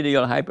ventral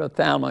medial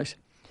hypothalamus.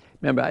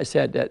 Remember, I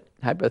said that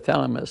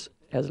hypothalamus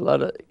has a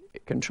lot of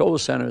control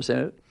centers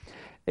in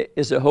it.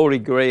 Is the holy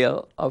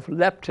grail of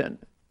leptin.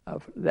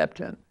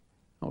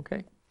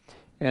 Okay?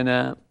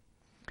 And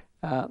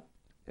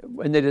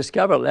when they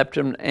discovered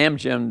leptin,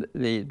 Amgen,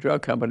 the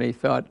drug company,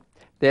 thought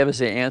that was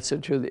the answer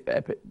to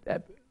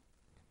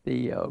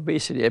the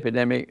obesity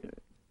epidemic.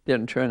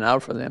 Didn't turn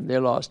out for them. They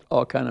lost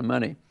all kind of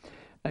money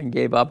and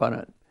gave up on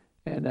it.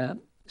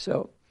 And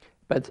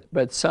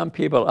but some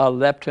people are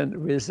leptin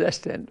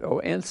resistant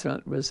or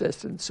insulin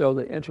resistant, so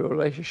the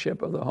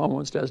interrelationship of the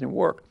hormones doesn't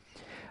work.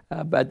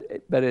 But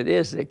it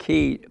is the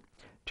key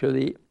to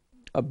the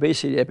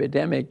obesity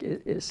epidemic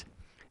is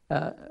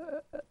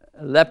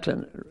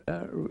leptin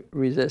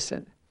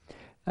resistant.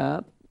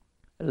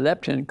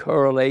 Leptin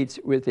correlates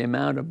with the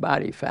amount of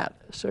body fat,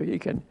 so you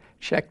can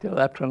check the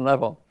leptin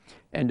level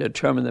and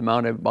determine the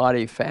amount of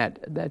body fat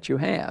that you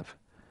have,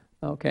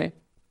 okay?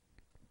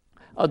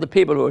 Of the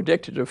people who are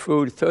addicted to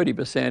food,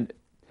 30%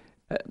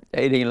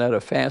 eating a lot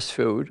of fast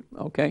food,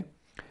 okay?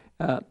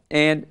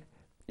 And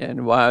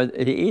while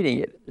they're eating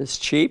it, it's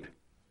cheap,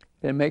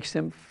 it makes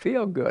them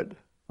feel good,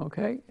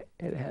 okay?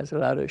 It has a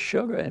lot of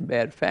sugar and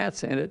bad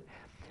fats in it.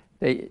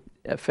 They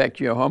affect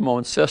your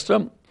hormone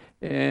system,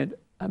 and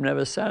I'm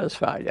never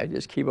satisfied. I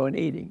just keep on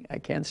eating. I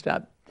can't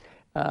stop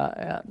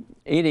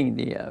eating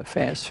the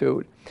fast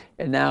food.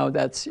 And now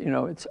that's,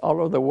 it's all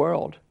over the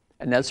world.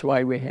 And that's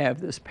why we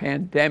have this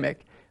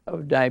pandemic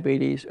of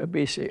diabetes,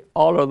 obesity,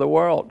 all over the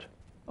world.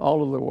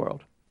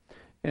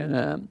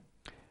 And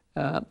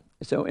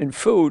so in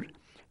food,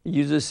 it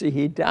uses the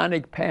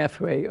hedonic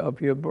pathway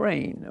of your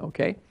brain,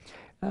 okay?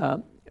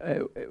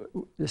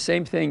 The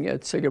same thing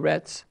at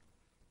cigarettes,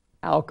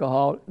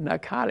 alcohol,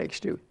 narcotics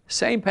do.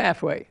 Same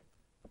pathway.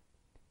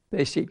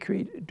 They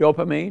secrete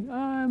dopamine,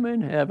 I'm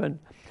in heaven.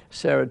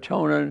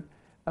 serotonin,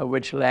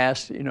 which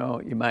lasts,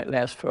 you might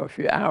last for a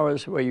few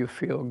hours where you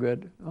feel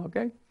good,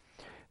 okay?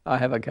 I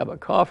have a cup of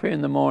coffee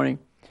in the morning,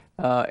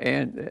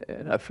 and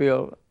I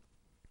feel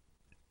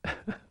a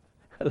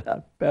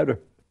lot better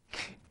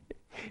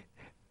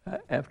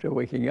after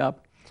waking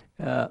up.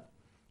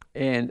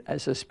 And I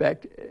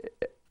suspect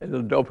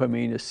the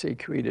dopamine is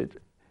secreted.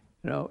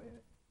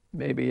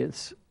 Maybe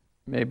it's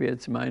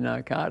my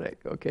narcotic,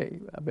 okay?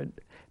 But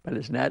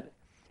it's not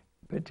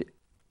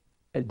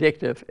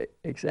addictive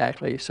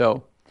exactly.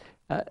 So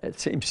it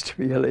seems to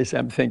be, at least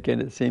I'm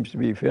thinking, it seems to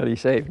be fairly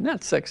safe.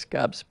 Not 6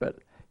 cups, but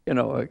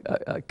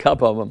a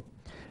cup of them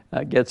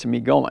gets me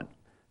going.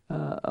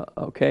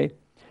 Okay,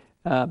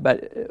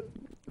 but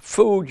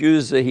food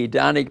uses the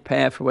hedonic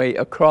pathway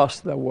across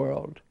the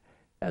world.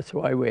 That's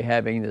why we're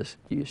having this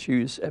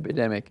use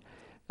epidemic.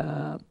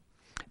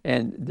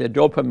 And the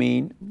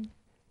dopamine,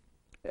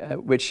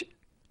 which,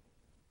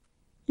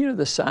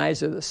 the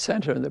size of the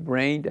center of the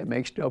brain that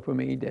makes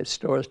dopamine, that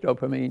stores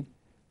dopamine,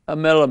 a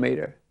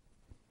millimeter.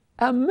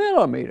 A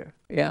millimeter,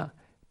 yeah.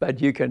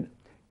 But you can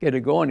get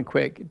it going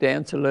quick,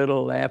 dance a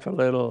little, laugh a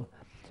little,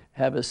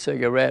 have a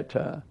cigarette,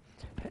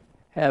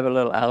 have a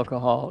little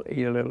alcohol,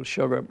 eat a little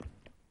sugar,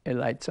 it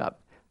lights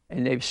up.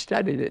 And they've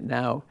studied it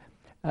now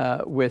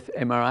with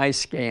MRI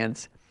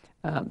scans,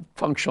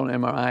 functional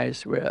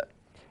MRIs, where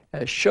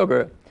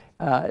sugar,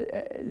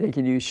 they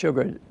can use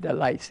sugar that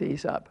lights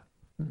these up.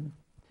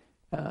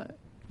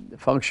 The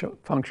functional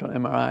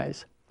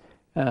MRIs.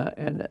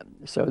 And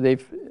so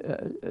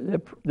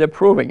they're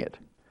proving it,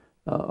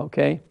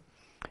 okay?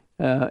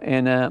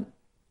 And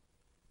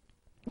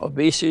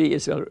obesity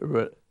is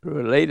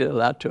related a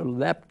lot to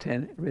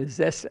leptin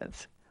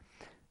resistance,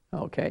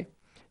 okay?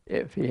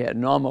 If you had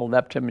normal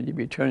leptin, you'd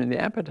be turning the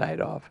appetite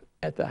off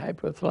at the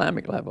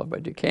hypothalamic level,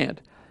 but you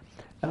can't.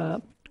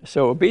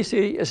 So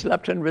obesity is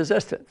leptin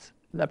resistance.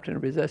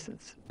 Leptin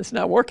resistance. It's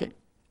not working.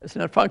 It's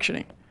not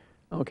functioning,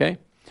 okay?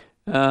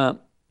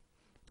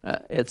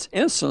 It's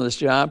insulin's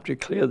job to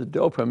clear the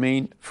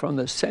dopamine from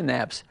the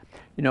synapse.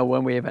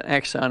 When we have an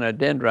axon or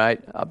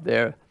dendrite up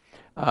there,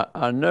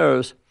 our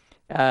nerves,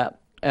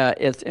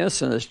 it's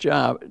insulin's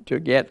job to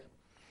get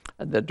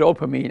the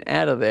dopamine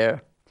out of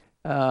there.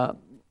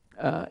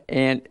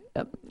 And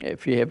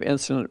if you have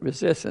insulin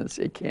resistance,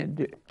 it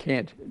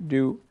can't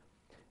do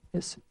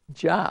its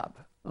job,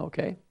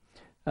 okay?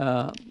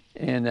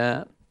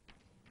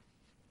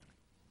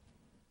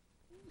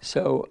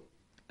 So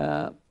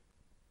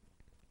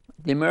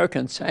the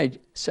American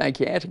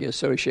Psychiatric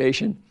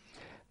Association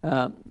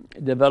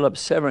developed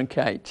 7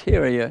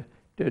 criteria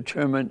to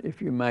determine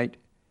if you might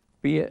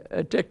be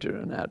addicted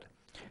or not.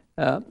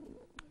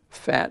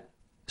 Fat,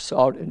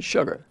 salt, and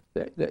sugar.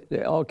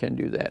 They all can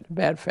do that.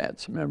 Bad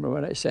fats, remember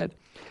what I said.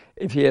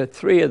 If you have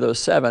 3 of those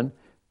 7,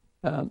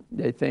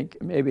 they think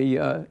maybe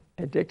you're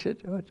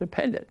addicted or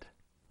dependent.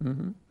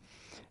 Mm-hmm.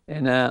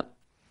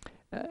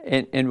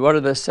 And what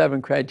are the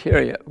 7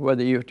 criteria?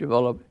 Whether you've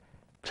developed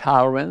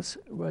tolerance,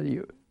 whether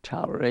you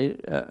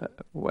tolerate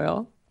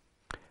well,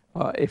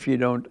 or if you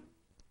don't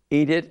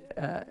eat it,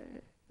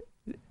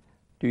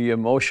 do you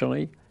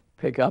emotionally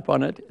pick up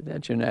on it,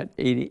 that you're not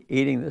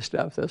eating the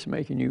stuff that's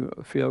making you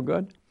feel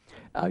good?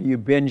 Are you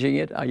binging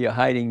it? Are you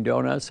hiding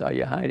donuts? Are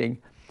you hiding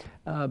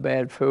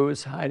bad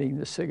foods, hiding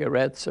the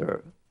cigarettes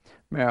or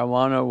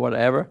marijuana or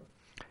whatever?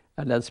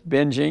 And that's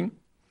binging.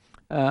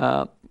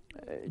 Do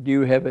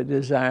you have a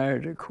desire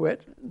to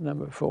quit?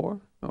 Number 4.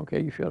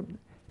 Okay, you feel,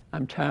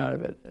 I'm tired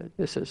of it.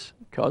 This is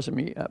causing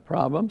me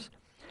problems.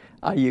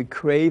 Are you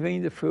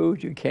craving the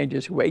food? You can't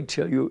just wait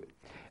till you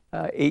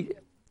eat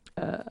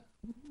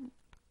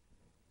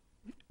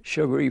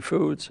sugary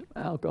foods,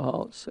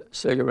 alcohol,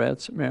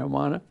 cigarettes,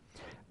 marijuana.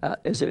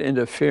 Is it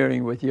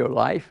interfering with your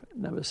life?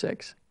 Number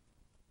 6.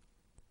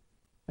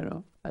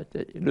 You're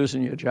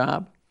losing your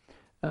job,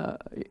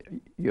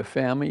 your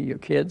family, your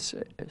kids,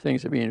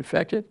 things are being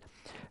affected.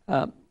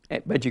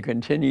 But you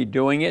continue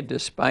doing it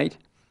despite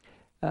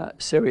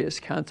serious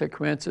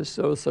consequences.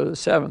 Those are the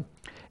 7.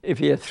 If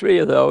you have 3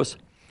 of those,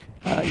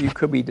 you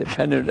could be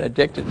dependent or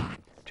addicted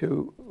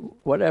to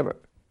whatever.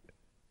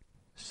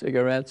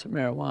 Cigarettes,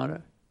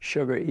 marijuana,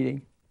 sugar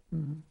eating.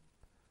 Mm-hmm.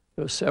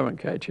 Those 7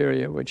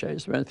 criteria, which I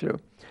just went through.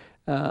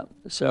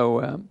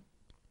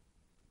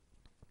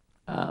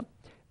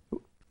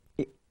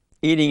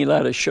 Eating a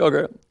lot of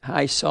sugar,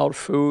 high salt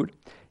food,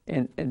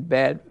 and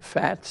bad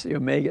fats, the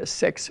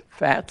omega-6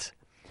 fats,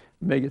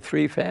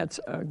 omega-3 fats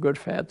are good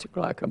fats,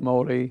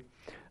 guacamole,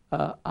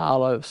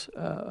 olives,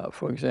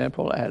 for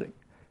example. I had a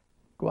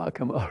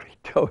guacamole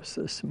toast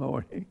this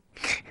morning.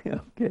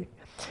 Okay,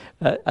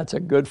 that's a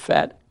good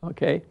fat,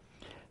 okay?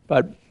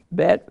 But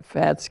bad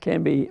fats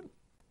can be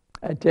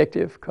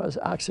addictive because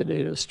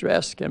oxidative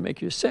stress can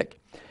make you sick.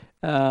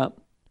 But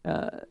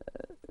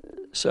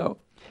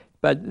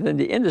then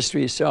the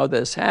industry saw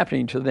this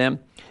happening to them.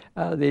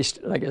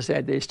 Like I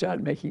said, they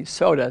started making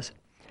sodas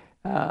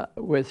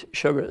with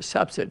sugar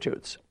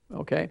substitutes,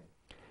 okay?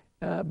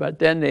 But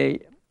then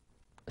they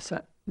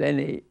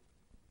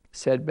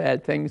said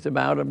bad things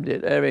about them,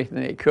 did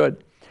everything they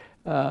could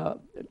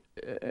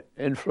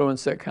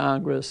influenced the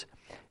Congress,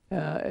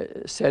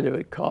 said it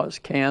would cause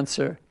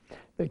cancer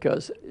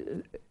because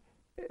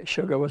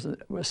sugar was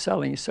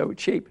selling so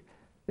cheap.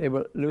 They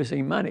were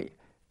losing money.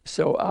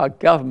 So our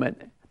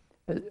government,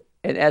 in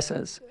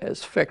essence,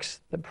 has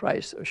fixed the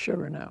price of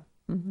sugar now.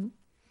 Mm-hmm.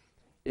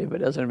 If it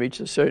doesn't reach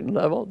a certain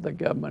level, the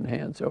government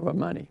hands over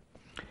money.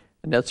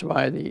 And that's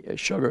why the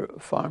sugar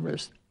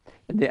farmers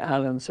in the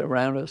islands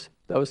around us,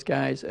 those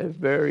guys are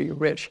very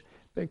rich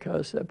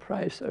because the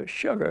price of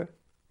sugar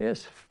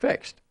is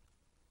fixed.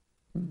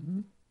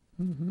 Mm-hmm.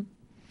 Mm-hmm.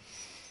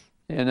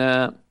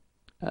 And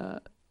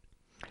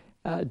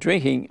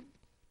drinking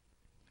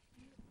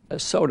a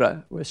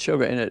soda with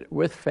sugar in it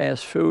with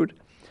fast food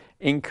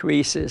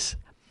increases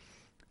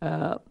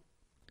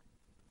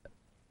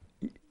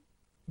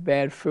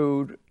bad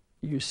food.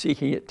 You're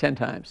seeking it 10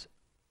 times.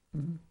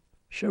 Mm-hmm.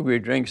 Sugary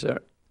drinks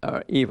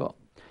are evil.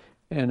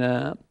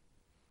 And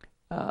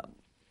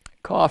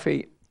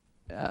coffee,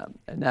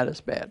 not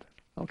as bad,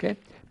 okay?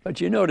 But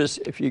you notice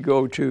if you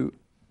go to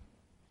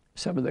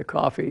some of the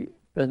coffee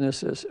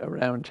businesses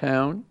around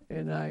town,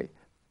 and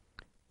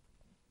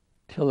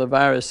till the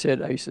virus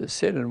hit, I used to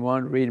sit in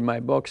one, read my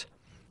books,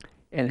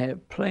 and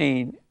have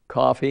plain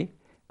coffee.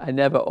 I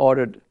never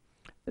ordered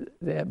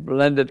their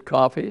blended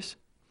coffees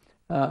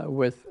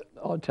with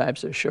all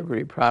types of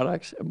sugary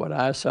products. What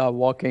I saw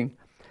walking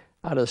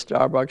out of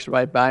Starbucks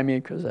right by me,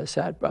 because I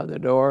sat by the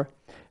door,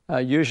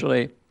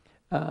 usually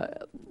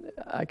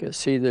I could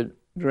see the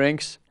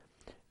drinks.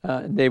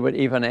 They would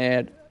even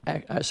add,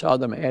 I saw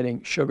them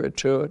adding sugar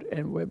to it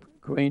and whipped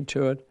cream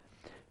to it.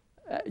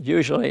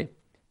 Usually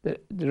the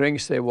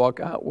drinks they walk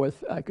out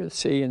with, I could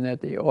see in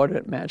that the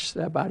order matched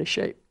their body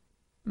shape.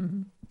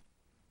 Mm-hmm.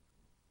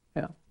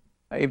 Yeah.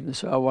 I even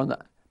saw one of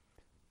the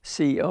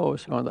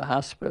CEOs, one of the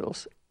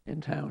hospitals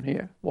in town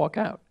here, walk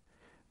out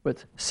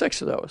with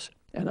 6 of those.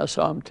 And I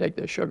saw him take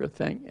the sugar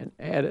thing and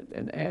add it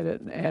and add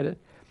it and add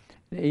it.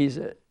 And he's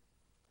a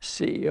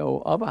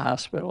CEO of a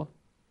hospital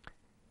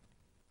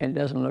and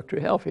doesn't look too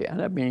healthy. I'm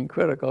not being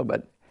critical,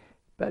 but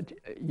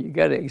you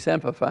got to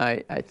exemplify,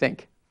 I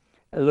think,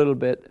 a little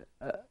bit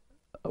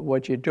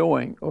what you're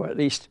doing, or at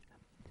least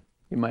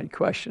you might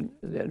question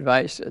the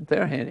advice that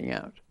they're handing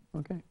out.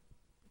 Okay,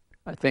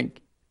 I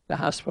think the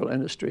hospital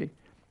industry,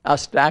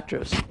 us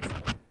doctors,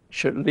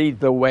 should lead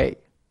the way.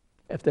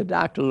 If the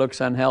doctor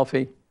looks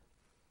unhealthy,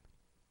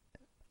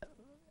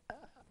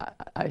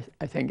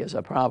 I think is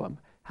a problem.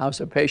 How's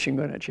the patient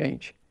going to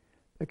change?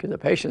 Because the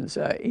patient's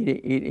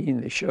eating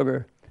the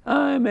sugar.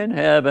 I'm in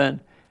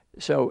heaven.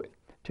 So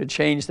to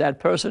change that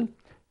person,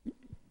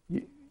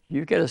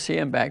 you've got to see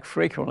them back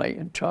frequently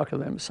and talk to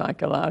them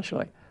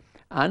psychologically.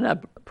 I'm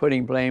not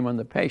putting blame on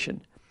the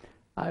patient.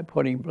 I'm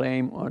putting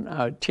blame on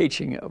our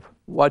teaching of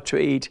what to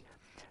eat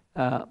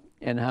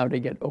and how to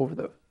get over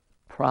the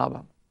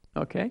problem.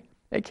 Okay?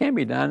 It can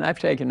be done. I've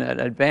taken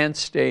an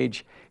advanced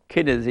stage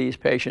kidney disease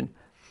patient,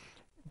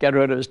 got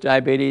rid of his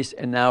diabetes,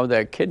 and now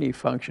their kidney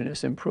function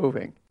is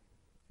improving.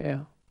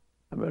 Yeah,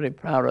 I'm really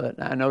proud of it.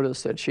 And I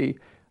noticed that she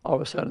all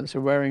of a sudden is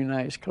wearing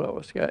nice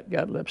clothes,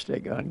 got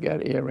lipstick on,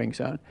 got earrings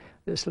on.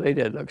 This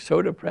lady that looked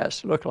so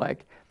depressed, looked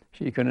like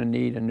she's going to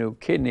need a new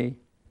kidney.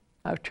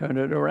 I've turned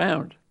it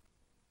around.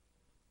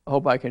 I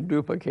hope I can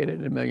duplicate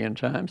it 1,000,000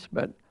 times,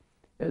 but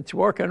it's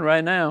working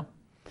right now.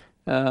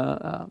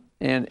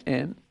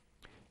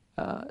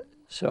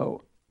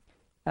 So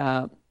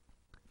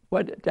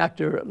what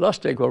Dr.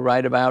 Lustig will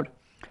write about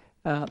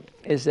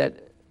is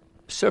that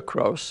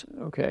sucrose,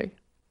 okay,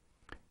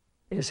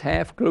 is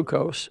half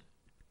glucose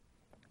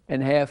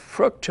and half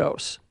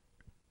fructose.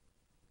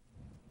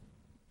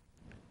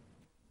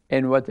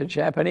 And what the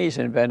Japanese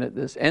invented,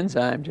 this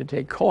enzyme to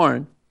take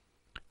corn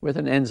with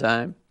an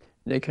enzyme,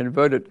 they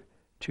convert it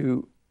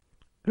to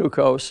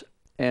glucose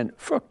and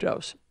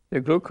fructose.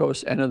 The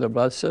glucose enters the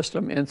blood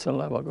system, insulin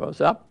level goes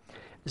up.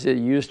 Is it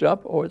used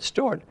up or it's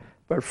stored?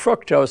 But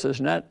fructose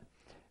is not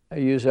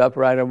used up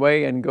right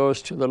away and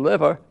goes to the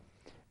liver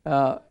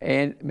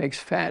and makes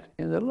fat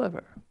in the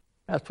liver.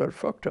 That's what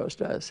fructose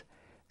does.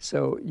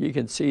 So you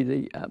can see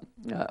the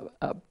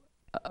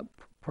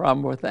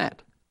problem with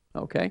that,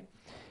 okay?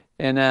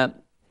 And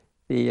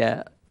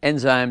the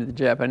enzyme the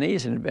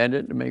Japanese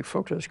invented to make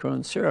fructose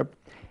corn syrup,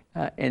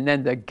 and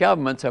then the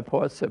government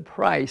supports the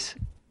price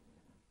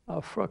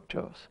of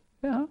fructose.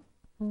 Yeah,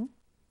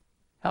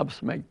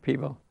 helps make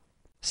people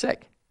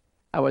sick.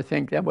 I would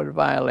think that would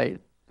violate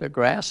the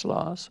GRAS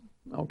laws,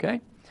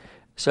 okay?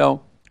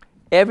 So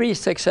every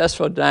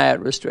successful diet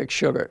restricts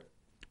sugar.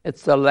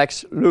 It's the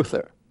Lex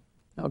Luthor,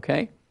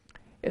 okay?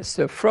 It's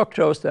the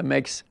fructose that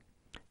makes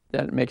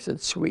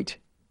it sweet,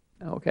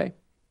 okay?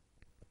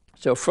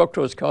 So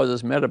fructose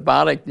causes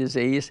metabolic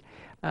disease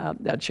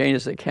that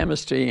changes the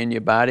chemistry in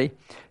your body,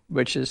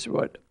 which is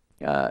what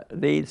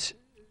leads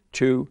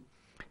to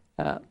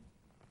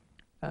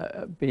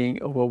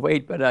being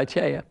overweight. But I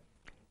tell you,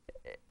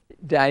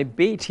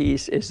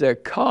 diabetes is the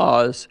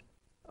cause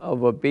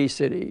of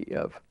obesity,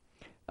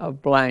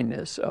 of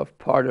blindness, of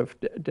part of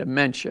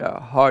dementia,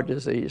 heart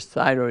disease,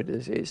 thyroid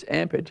disease,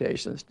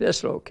 amputations,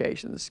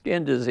 dislocations,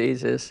 skin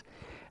diseases,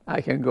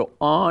 I can go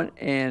on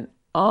and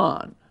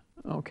on,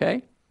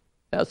 okay?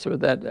 That's what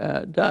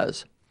that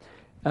does.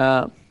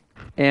 And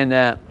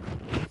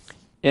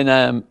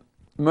in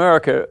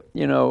America,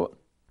 you know,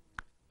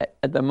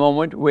 at the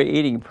moment, we're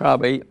eating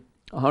probably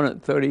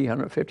 130,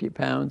 150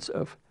 pounds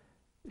of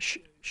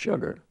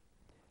sugar.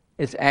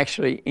 It's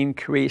actually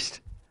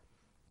increased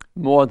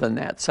more than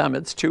that. Some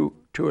it's 200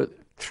 or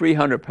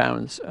 300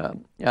 pounds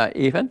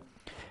even.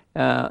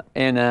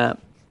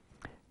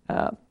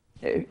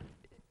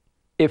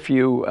 If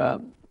you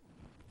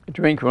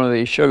drink one of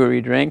these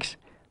sugary drinks,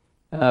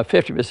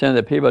 50% of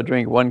the people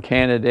drink 1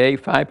 can a day,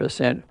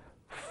 5%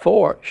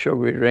 4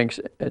 sugary drinks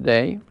a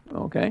day,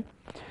 okay?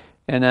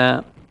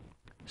 And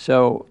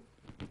so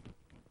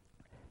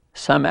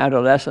some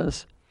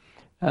adolescents,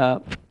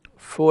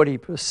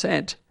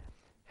 40%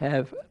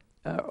 have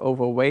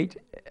overweight.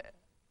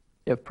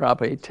 If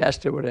properly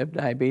tested, would have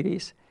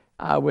diabetes.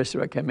 I always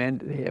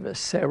recommend they have a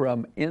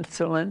serum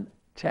insulin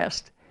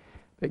test,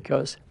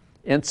 because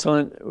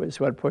insulin is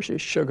what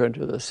pushes sugar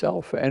into the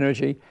cell for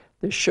energy.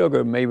 The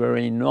sugar may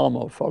remain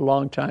normal for a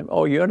long time.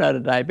 Oh, you're not a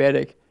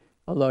diabetic,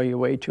 although you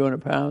weigh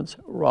 200 pounds.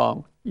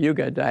 Wrong. You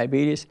got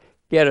diabetes.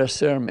 Get a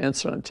serum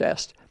insulin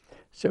test.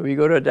 So if you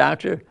go to a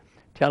doctor,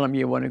 tell them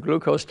you want a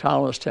glucose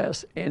tolerance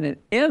test and an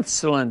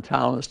insulin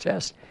tolerance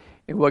test.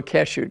 It will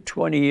catch you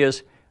 20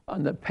 years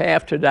on the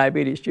path to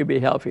diabetes. You'll be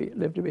healthy,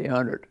 live to be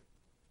 100.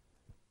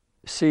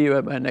 See you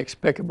at my next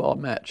pickleball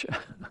match.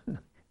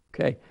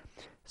 Okay?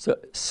 So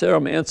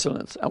serum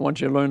insulins, I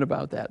want you to learn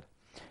about that.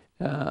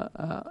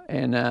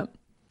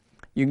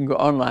 You can go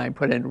online,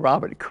 put in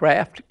Robert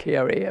Kraft,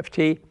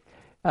 K-R-A-F-T.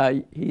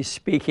 He's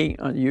speaking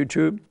on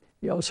YouTube.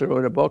 He also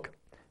wrote a book.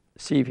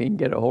 See if you can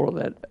get a hold of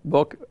that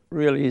book.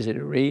 Really easy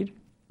to read.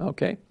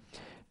 Okay?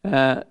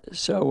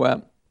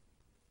 So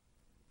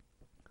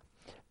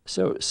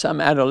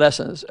some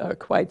adolescents are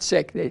quite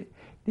sick.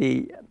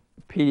 The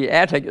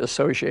Pediatric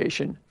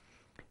Association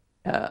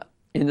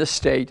in the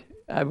state,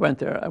 I went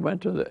there. I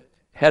went to the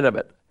head of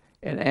it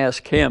and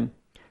asked him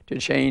to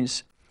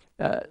change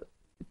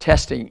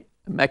testing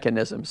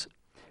mechanisms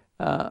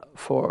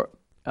for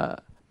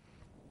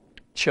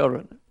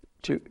children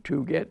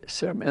to get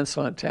serum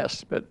insulin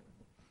tests, but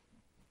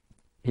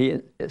he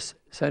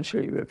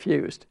essentially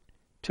refused.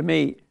 To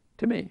me,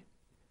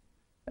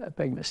 a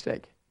big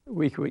mistake.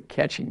 We could be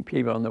catching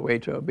people on the way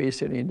to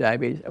obesity and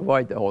diabetes.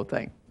 Avoid the whole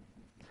thing.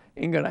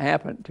 Ain't going to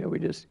happen until we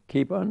just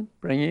keep on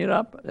bringing it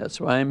up.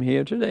 That's why I'm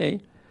here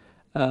today.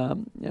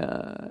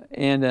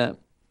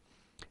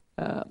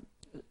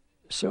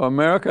 So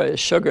America is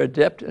sugar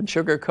dipped and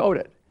sugar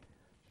coated,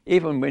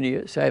 even when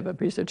you say have a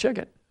piece of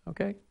chicken,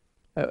 okay?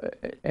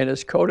 And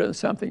it's coated in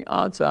something,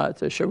 odds are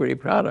it's a sugary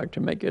product to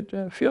make it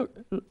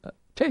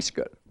taste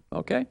good,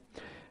 okay?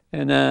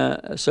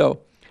 And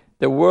so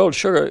the world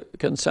sugar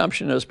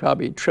consumption has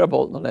probably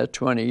tripled in the last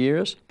 20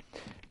 years.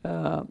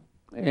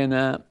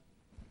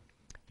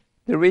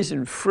 The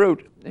reason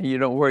fruit, and you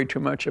don't worry too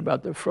much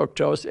about the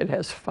fructose, it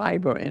has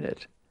fiber in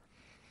it.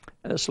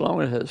 And as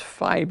long as it has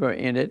fiber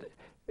in it,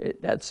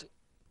 that's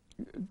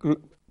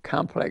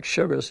complex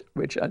sugars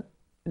which are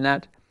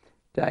not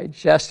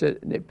digested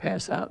and they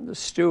pass out in the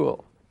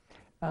stool,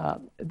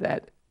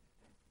 that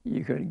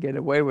you can get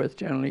away with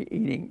generally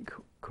eating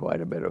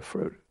quite a bit of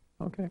fruit,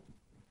 okay?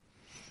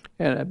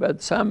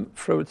 But some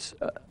fruits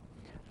are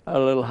a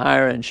little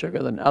higher in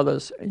sugar than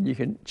others, and you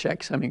can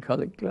check something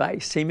called the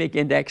glycemic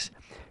index,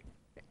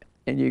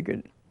 and you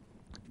can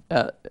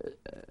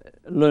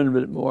learn a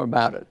bit more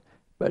about it.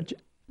 But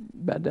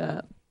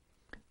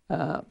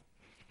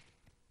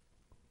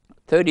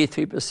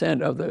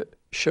 33% of the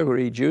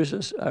sugary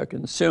juices are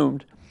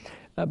consumed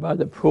by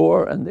the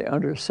poor and the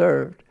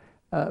underserved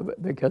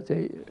because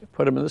they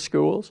put them in the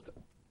schools.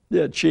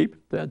 They're cheap.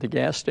 They're at the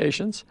gas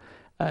stations,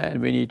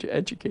 and we need to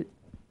educate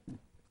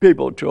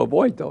people to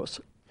avoid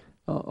those.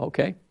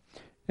 Okay,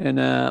 and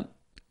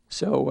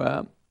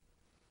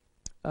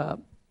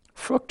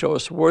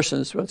fructose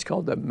worsens what's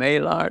called the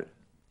Maillard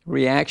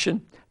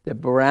reaction. The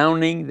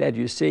browning that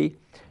you see,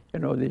 you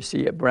know, they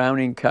see a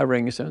browning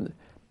covering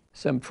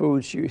some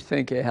foods you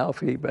think are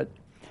healthy, but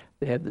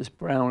they have this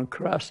brown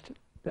crust.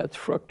 That's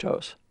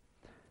fructose,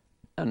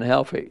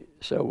 unhealthy.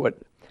 So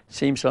what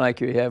seems like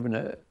you're having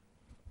a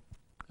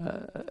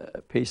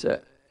piece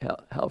of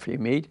healthy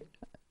meat.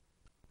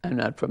 I'm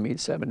not for meat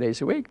 7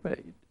 days a week, but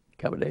a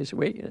couple of days a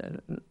week,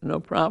 no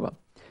problem.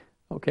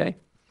 Okay?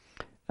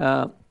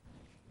 A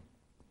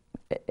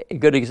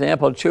good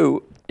example,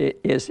 too,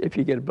 is if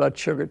you get a blood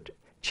sugar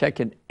check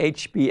in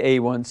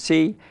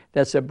HbA1c,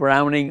 that's a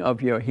browning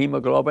of your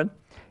hemoglobin.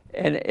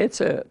 And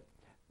it's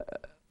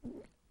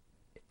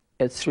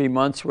 3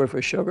 months worth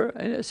of sugar,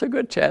 and it's a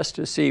good test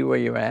to see where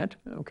you're at.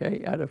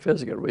 Okay, I had a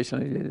physical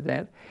recently did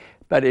that.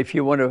 But if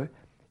you want to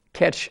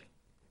catch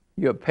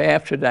your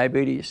path to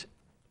diabetes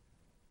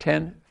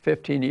 10,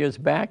 15 years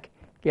back,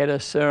 get a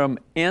serum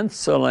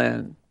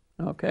insulin,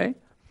 okay?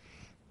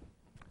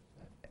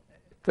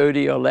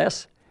 30 or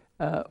less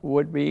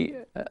would be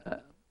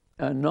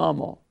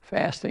normal.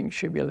 Fasting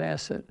should be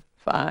less than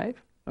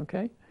 5,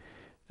 okay?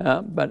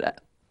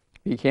 But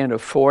If you can't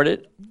afford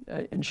it,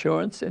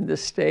 insurance in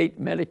this state,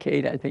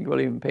 Medicaid, I think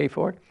will even pay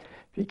for it.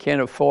 If you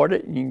can't afford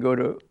it, you can go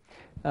to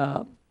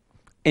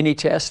Any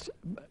Test,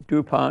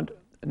 DuPont,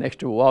 next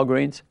to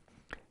Walgreens,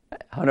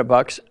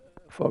 $100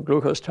 for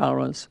glucose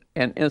tolerance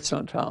and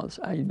insulin tolerance.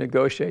 I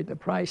negotiate the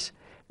price.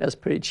 That's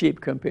pretty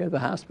cheap compared to the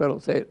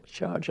hospitals. They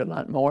charge a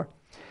lot more.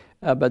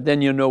 But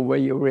then you know where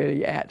you're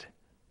really at.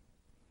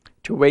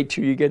 To wait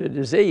till you get a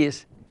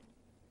disease,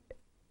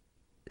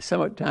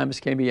 sometimes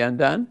can be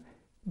undone,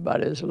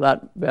 but it's a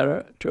lot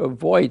better to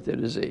avoid the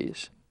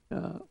disease,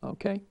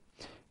 okay?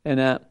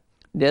 And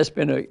there's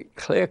been a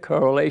clear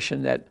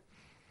correlation that,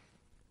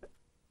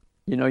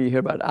 you know, you hear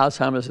about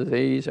Alzheimer's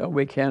disease, or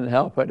we can't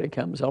help it, it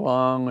comes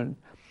along,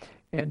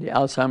 and the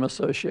Alzheimer's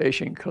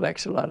Association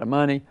collects a lot of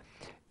money,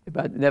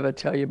 but never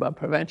tell you about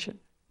prevention.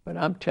 But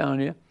I'm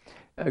telling you,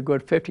 a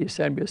good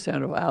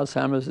 50-70% of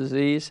Alzheimer's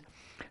disease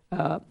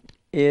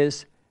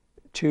is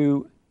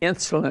to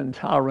insulin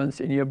tolerance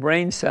in your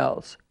brain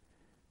cells.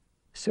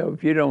 So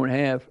if you don't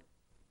have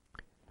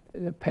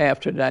the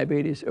path to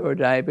diabetes or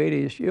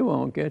diabetes, you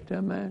won't get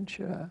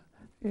dementia.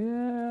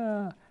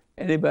 Yeah.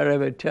 Anybody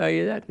ever tell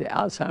you that? The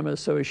Alzheimer's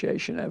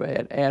Association ever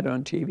had ad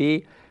on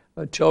TV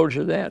or told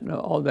you that? No,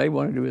 all they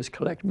want to do is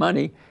collect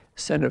money,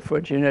 Center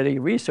for Genetic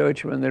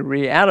Research, when the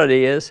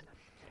reality is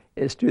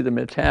do the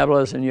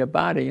metabolism in your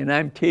body, and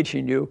I'm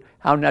teaching you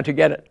how not to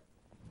get it.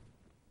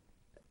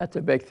 That's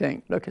a big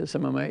thing. Look at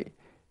some of my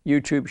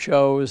YouTube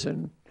shows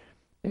and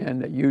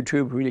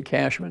YouTube, Rudy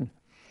Cashman,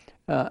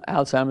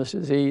 Alzheimer's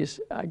disease.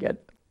 I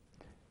get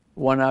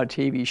 1-hour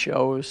TV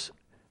shows,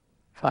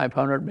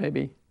 500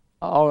 maybe,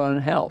 all on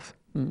health.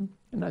 And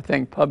I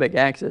thank Public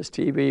Access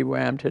TV,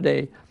 where I am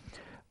today,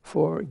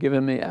 for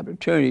giving me the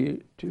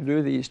opportunity to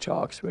do these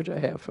talks, which I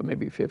have for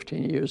maybe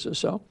 15 years or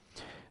so.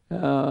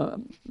 The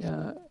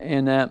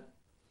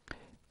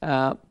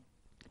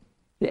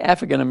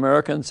African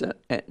Americans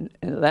and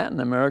Latin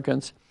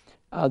Americans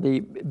are the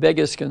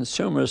biggest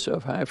consumers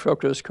of high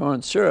fructose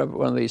corn syrup,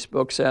 one of these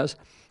books says,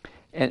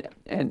 and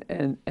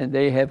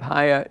they have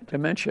higher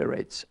dementia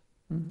rates.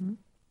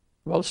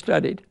 Well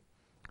studied.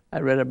 I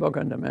read a book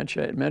on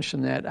dementia. It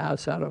mentioned that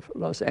outside of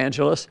Los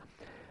Angeles,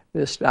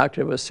 this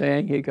doctor was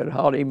saying he could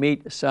hardly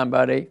meet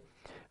somebody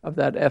of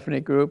that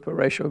ethnic group or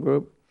racial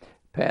group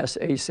past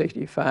age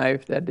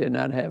 65 that did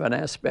not have an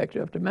aspect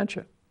of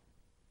dementia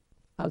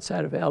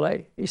outside of LA.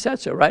 He said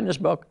so right in his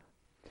book.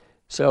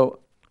 So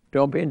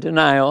don't be in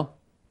denial.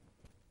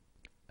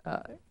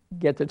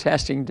 Get the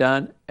testing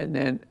done and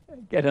then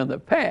get on the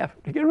path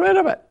to get rid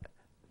of it.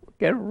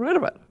 Get rid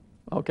of it,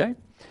 okay?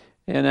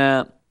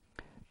 And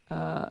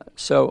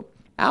so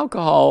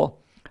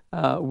alcohol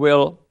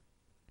will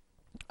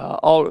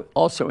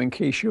also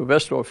increase your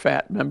visceral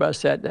fat. Remember I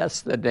said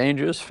that's the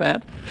dangerous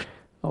fat,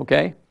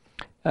 okay?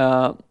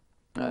 And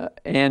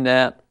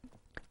the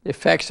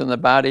effects on the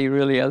body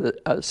really are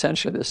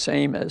essentially the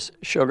same as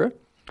sugar.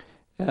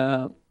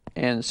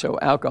 And so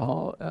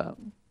alcohol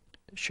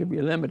should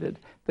be limited.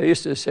 They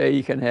used to say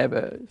you can have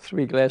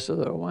 3 glasses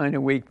of wine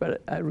a week,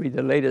 but I read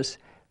the latest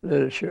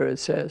literature. It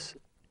says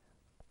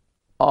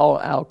all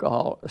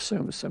alcohol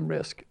assumes some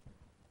risk.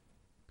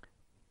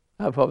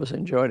 I've always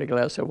enjoyed a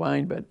glass of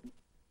wine, but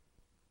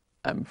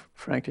I'm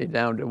frankly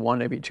down to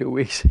 1 every 2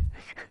 weeks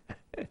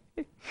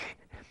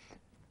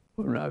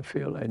when I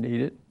feel I need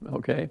it,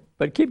 okay?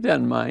 But keep that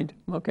in mind,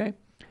 okay?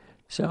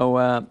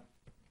 So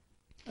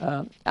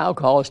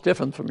alcohol is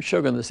different from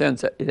sugar in the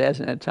sense that it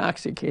has an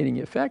intoxicating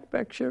effect,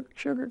 but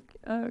sugar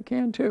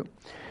can too.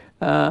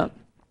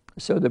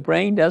 So the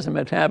brain doesn't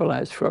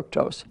metabolize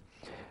fructose.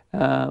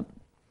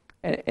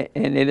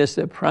 And it is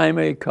the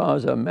primary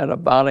cause of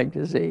metabolic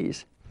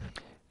disease.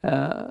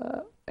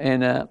 So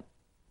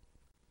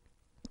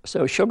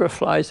sugar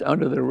flies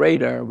under the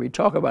radar. We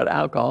talk about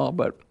alcohol,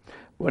 but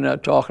we're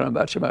not talking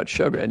much about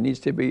sugar. It needs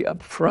to be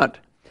up front.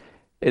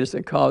 It is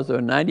the cause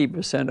of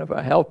 90% of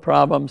our health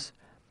problems,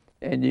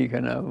 and you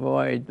can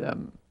avoid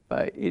them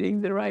by eating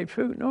the right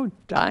food. No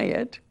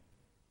diet,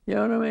 you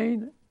know what I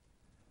mean?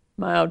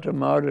 Mild to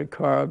moderate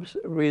carbs,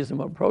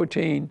 reasonable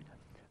protein.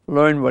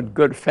 Learn what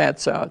good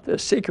fats are. The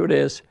secret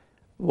is,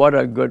 what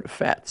are good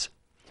fats?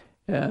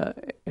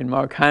 And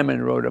Mark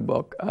Hyman wrote a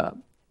book,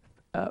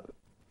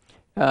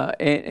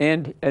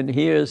 and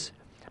here's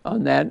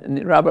on that,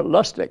 and Robert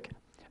Lustig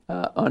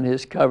on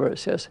his cover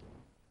says,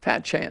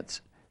 fat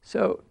chance.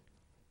 So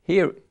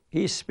here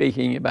he's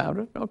speaking about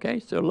it, okay?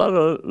 So a lot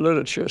of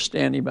literature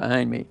standing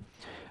behind me.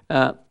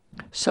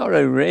 Saudi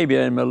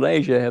Arabia and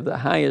Malaysia have the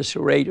highest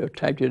rate of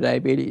type 2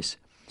 diabetes,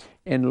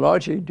 and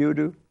largely due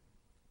to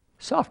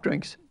soft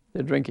drinks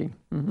they're drinking,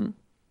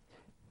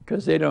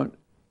 because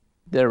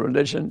their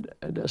religion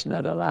does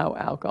not allow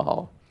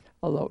alcohol,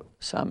 although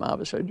some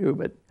obviously do,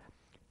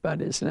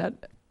 but it's not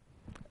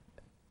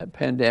a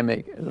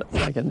pandemic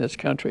like in this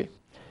country.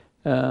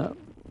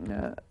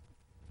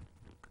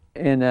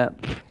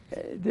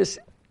 This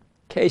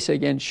case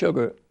against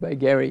sugar by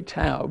Gary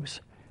Taubes,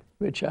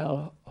 which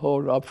I'll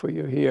hold up for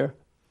you here,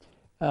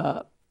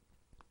 I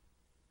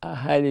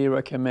highly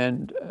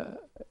recommend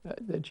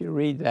that you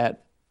read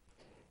that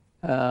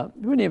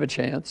when you have a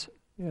chance.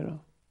 you know.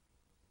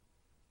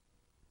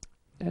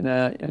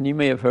 And you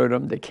may have heard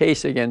of The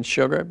Case Against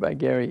Sugar by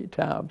Gary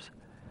Taubes,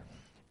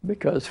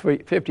 because for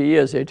 50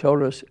 years they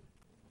told us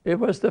it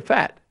was the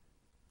fat.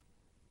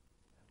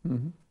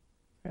 Mm-hmm.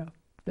 Yeah.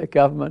 The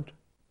government,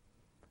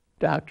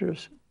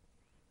 doctors,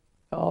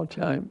 all the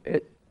time,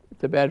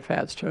 the bad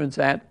fats. Turns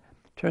out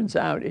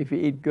if you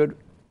eat good,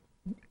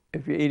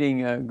 if you're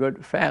eating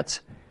good fats,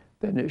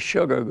 then the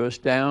sugar goes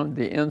down,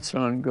 the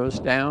insulin goes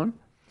down,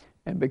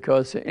 and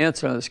because the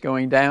insulin is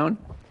going down,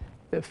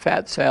 the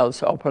fat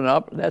cells open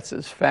up, lets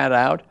this fat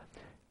out,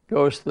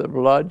 goes to the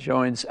blood,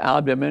 joins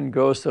albumin,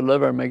 goes to the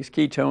liver, makes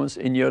ketones,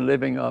 and you're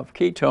living off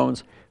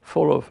ketones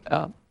full of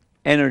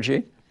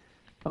energy.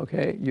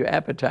 Okay, your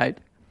appetite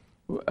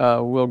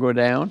will go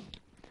down.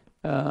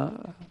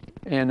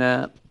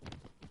 And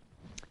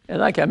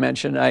like I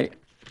mentioned, I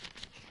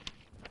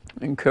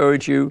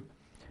encourage you,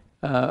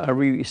 I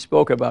really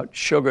spoke about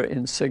sugar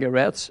in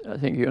cigarettes. I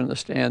think you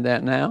understand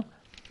that now.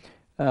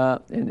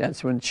 And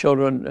that's when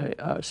children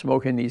are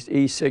smoking these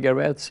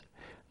e-cigarettes,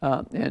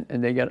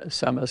 and they get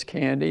some as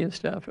candy and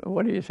stuff.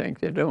 What do you think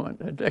they're doing?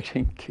 They're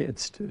addicting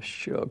kids to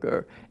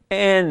sugar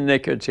and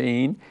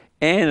nicotine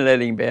and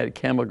letting bad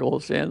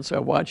chemicals in,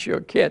 so watch your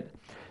kid.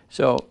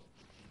 So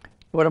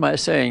what am I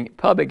saying?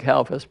 Public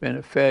health has been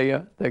a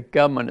failure. The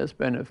government has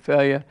been a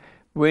failure.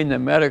 We in the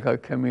medical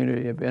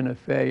community have been a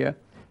failure.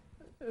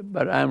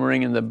 But I'm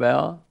ringing the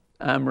bell.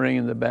 I'm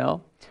ringing the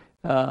bell.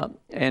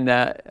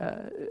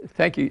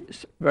 Thank you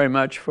very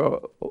much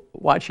for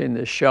watching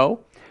this show.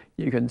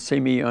 You can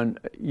see me on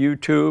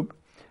YouTube,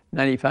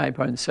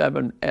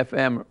 95.7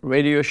 FM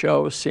radio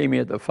show. See me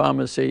at the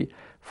pharmacy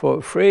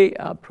for free.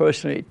 I'll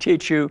personally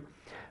teach you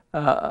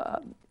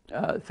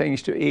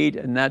things to eat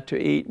and not to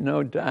eat.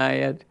 No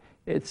diet.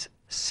 It's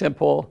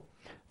simple,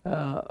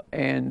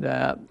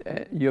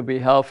 and you'll be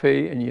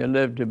healthy, and you'll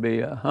live to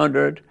be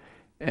 100,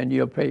 and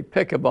you'll play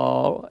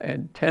pickleball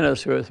and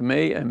tennis with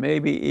me, and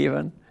maybe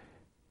even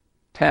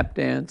tap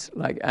dance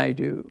like I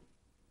do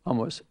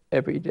almost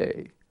every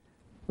day.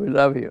 We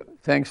love you.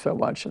 Thanks for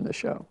watching the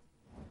show.